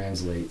cymbal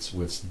translates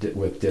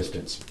with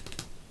distance.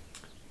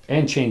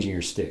 And changing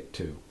your stick,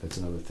 too. That's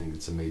another thing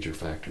that's a major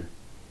factor.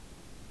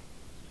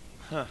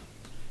 Huh.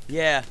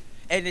 Yeah.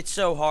 And it's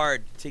so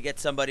hard to get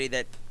somebody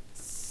that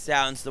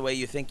sounds the way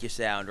you think you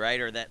sound, right?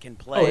 Or that can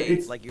Oh, play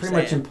it's like you're pretty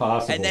saying. much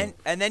impossible.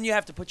 And then you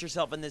have to put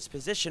yourself in this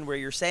position where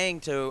you're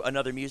saying to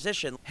another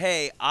musician,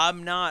 "Hey,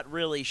 I'm not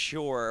really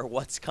sure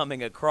what's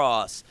coming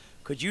across.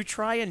 Could you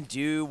try and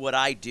do what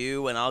I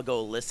do, and I'll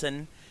go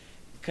listen?"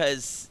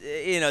 Because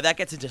that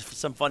gets into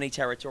some funny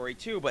territory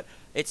too. But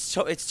it's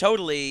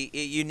totally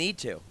you need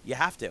to, you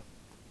have to.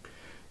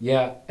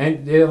 Yeah,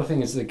 and the other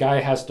thing is the guy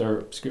has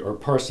to, or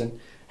person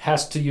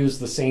has to use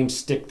the same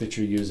stick that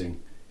you're using.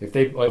 If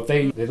they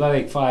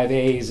like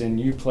 5As and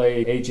you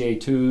play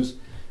AJ2s,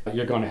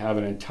 you're going to have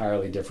an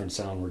entirely different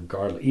sound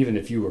regardless, even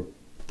if you were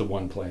the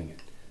one playing it.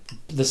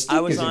 The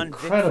stick is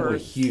incredibly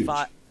huge.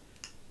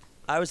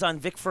 I was on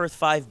Vic Firth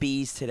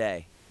 5Bs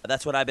today.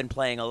 That's what I've been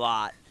playing a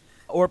lot.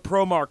 Or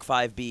ProMark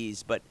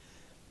 5Bs, but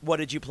what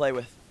did you play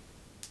with?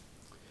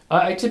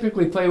 I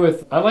typically play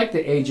with, I like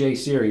the AJ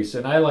series,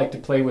 and I like to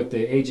play with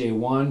the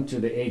AJ1 to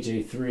the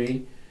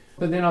AJ3,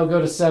 but then I'll go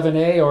to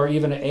 7A or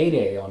even an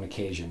 8A on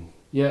occasion.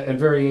 Yeah, and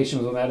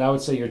variations on that. I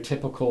would say your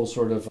typical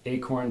sort of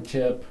acorn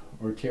tip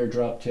or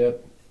teardrop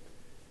tip.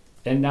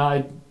 And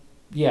now,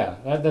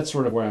 that's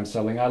sort of where I'm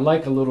settling. I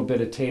like a little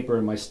bit of taper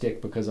in my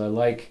stick because I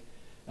like,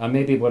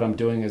 maybe what I'm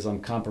doing is I'm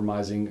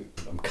compensating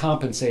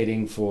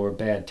for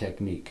bad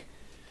technique,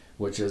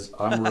 which is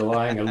I'm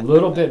relying a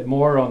little bit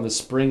more on the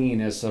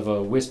springiness of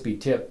a wispy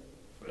tip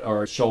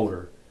or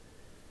shoulder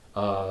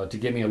to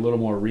give me a little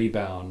more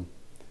rebound,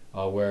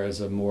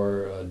 whereas a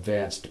more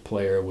advanced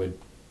player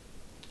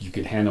you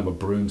could hand them a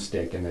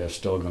broomstick and they're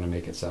still going to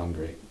make it sound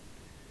great.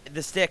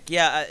 The stick,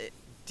 I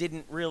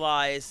didn't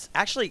realize.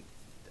 Actually,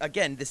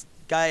 again, this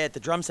guy at the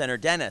drum center,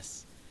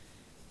 Dennis,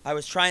 I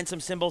was trying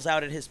some cymbals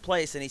out at his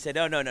place, and he said,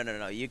 "Oh,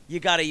 no. You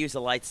got to use a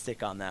light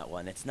stick on that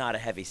one. It's not a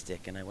heavy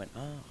stick." And I went,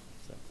 "Oh."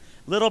 So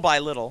little by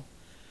little.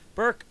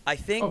 Burke, I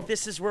think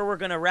this is where we're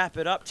going to wrap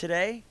it up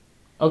today.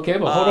 Okay,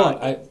 well, hold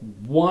on.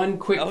 One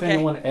quick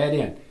thing I want to add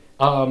in.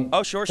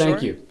 Sure.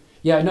 Thank you.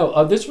 Yeah,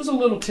 no, this was a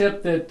little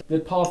tip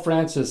that Paul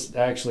Francis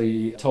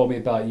actually told me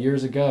about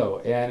years ago,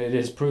 and it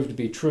has proved to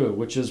be true,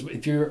 which is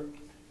if you're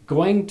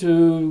going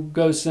to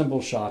go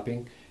cymbal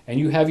shopping and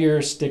you have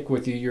your stick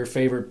with you, your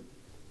favorite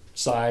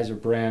size or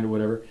brand or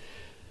whatever,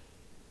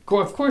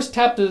 of course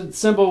tap the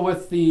cymbal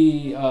with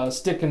the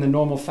stick in the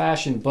normal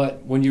fashion,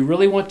 but when you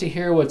really want to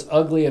hear what's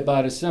ugly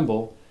about a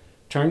cymbal,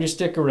 turn your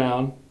stick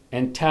around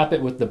and tap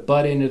it with the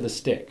butt end of the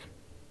stick.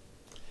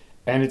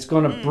 And it's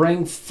going to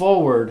bring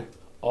forward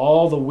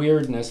all the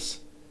weirdness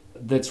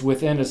that's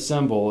within a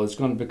cymbal. Is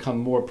going to become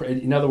more,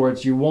 in other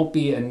words, you won't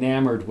be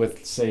enamored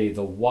with, say,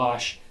 the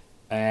wash,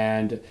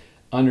 and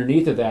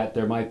underneath of that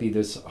there might be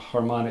this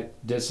harmonic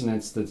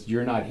dissonance that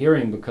you're not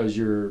hearing because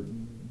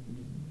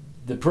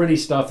the pretty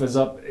stuff is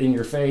up in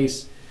your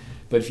face.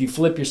 But if you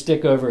flip your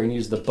stick over and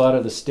use the butt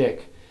of the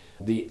stick,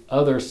 the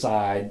other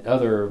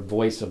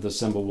voice of the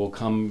cymbal will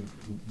become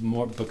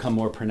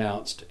more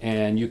pronounced,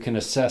 and you can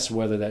assess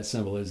whether that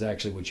cymbal is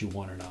actually what you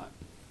want or not.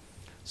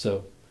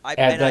 So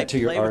add that to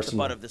your arsenal. I play with the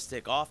butt of the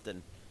stick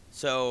often,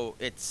 so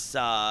it's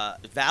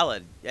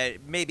valid.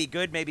 It may be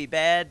good, maybe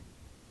bad,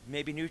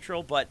 maybe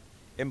neutral, but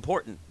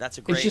important. That's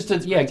a great. It's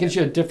just it gives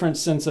you a different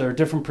sense or a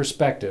different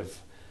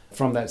perspective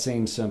from that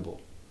same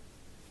cymbal.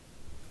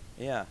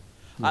 Yeah.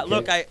 Okay.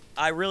 Look,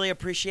 I really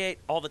appreciate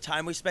all the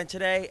time we spent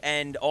today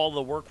and all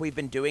the work we've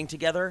been doing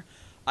together.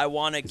 I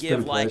want to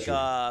give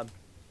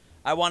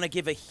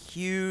a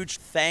huge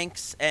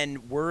thanks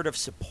and word of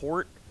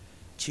support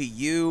to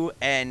you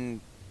and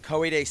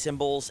Koide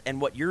Cymbals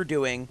and what you're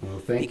doing.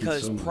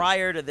 Because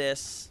prior to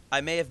this,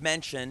 I may have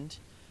mentioned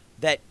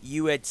that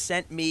you had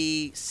sent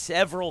me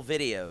several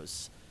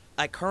videos.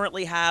 I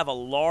currently have a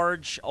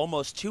large,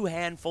 almost 2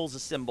 handfuls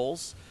of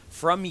cymbals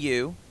from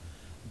you,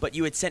 but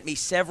you had sent me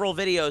several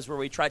videos where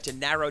we tried to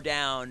narrow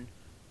down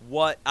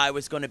what I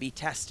was going to be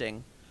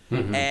testing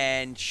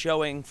and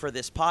showing for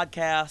this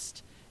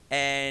podcast.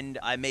 And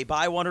I may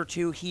buy 1 or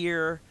 2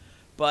 here,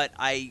 but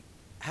I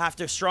have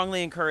to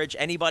strongly encourage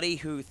anybody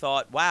who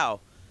thought, wow,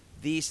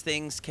 these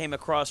things came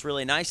across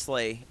really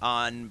nicely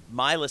on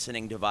my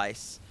listening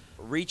device.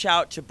 Reach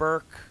out to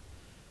Burke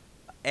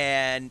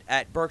and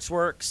at Burke's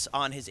Works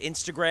on his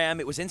Instagram.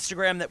 It was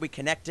Instagram that we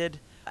connected,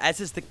 as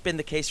has been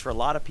the case for a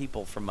lot of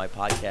people from my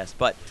podcast.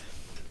 But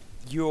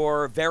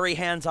you're very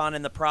hands-on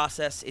in the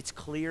process. It's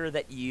clear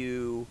that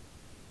you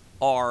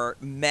are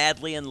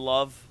madly in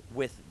love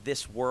with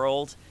this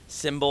world,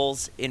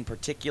 cymbals in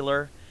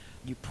particular.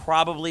 You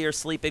probably are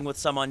sleeping with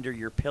some under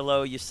your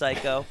pillow, you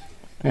psycho.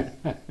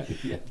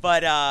 Yeah.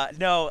 But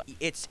no,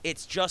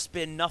 it's just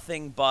been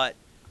nothing but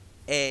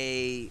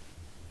a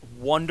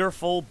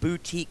wonderful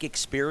boutique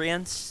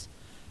experience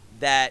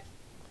that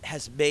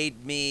has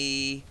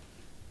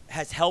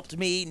helped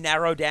me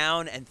narrow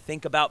down and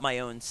think about my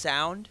own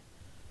sound,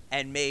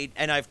 and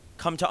I've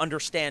come to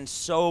understand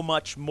so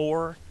much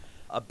more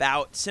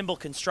about cymbal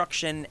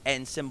construction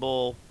and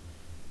cymbal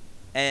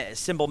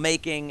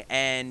making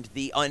and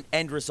the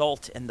end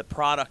result and the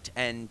product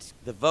and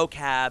the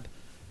vocab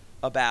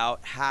about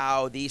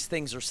how these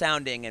things are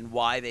sounding and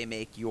why they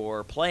make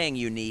your playing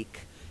unique.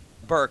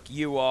 Burke,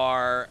 you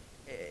are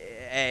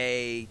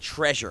a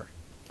treasure.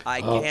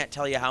 I can't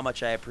tell you how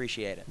much I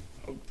appreciate it.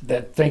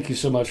 Thank you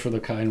so much for the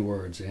kind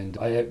words, and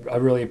I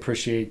really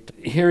appreciate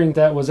hearing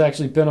that was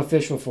actually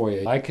beneficial for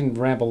you. I can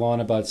ramble on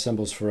about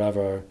cymbals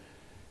forever,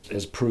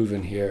 as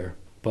proven here,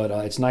 but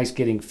it's nice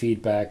getting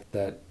feedback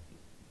that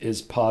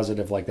is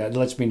positive like that. It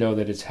lets me know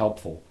that it's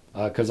helpful,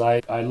 because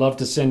I love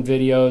to send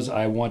videos.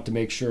 I want to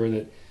make sure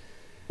that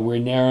we're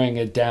narrowing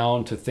it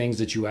down to things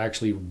that you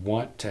actually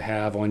want to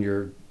have on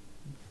your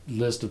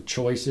list of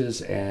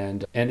choices,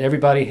 and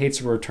everybody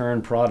hates a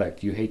return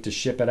product. You hate to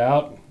ship it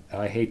out.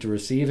 I hate to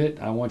receive it.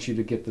 I want you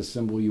to get the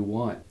cymbal you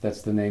want.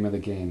 That's the name of the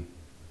game.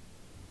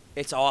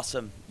 It's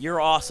awesome. You're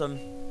awesome.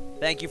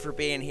 Thank you for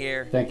being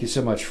here. Thank you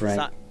so much,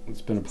 Frank.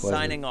 It's been a pleasure.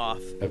 Signing off.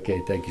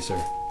 Okay, thank you, sir.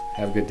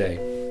 Have a good day.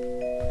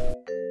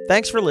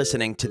 Thanks for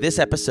listening to this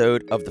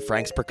episode of the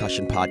Frank's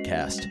Percussion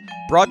Podcast,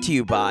 brought to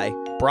you by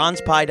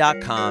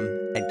BronzePie.com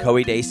and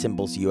Coe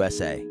Cymbals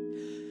USA.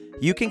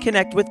 You can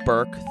connect with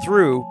Burke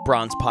through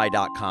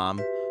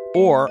BronzePie.com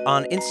or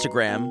on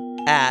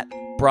Instagram at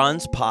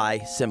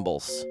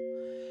BronzePieCymbals.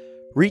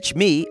 Reach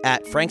me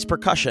at Frank's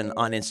Percussion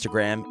on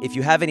Instagram if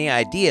you have any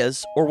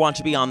ideas or want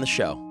to be on the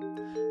show.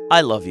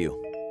 I love you.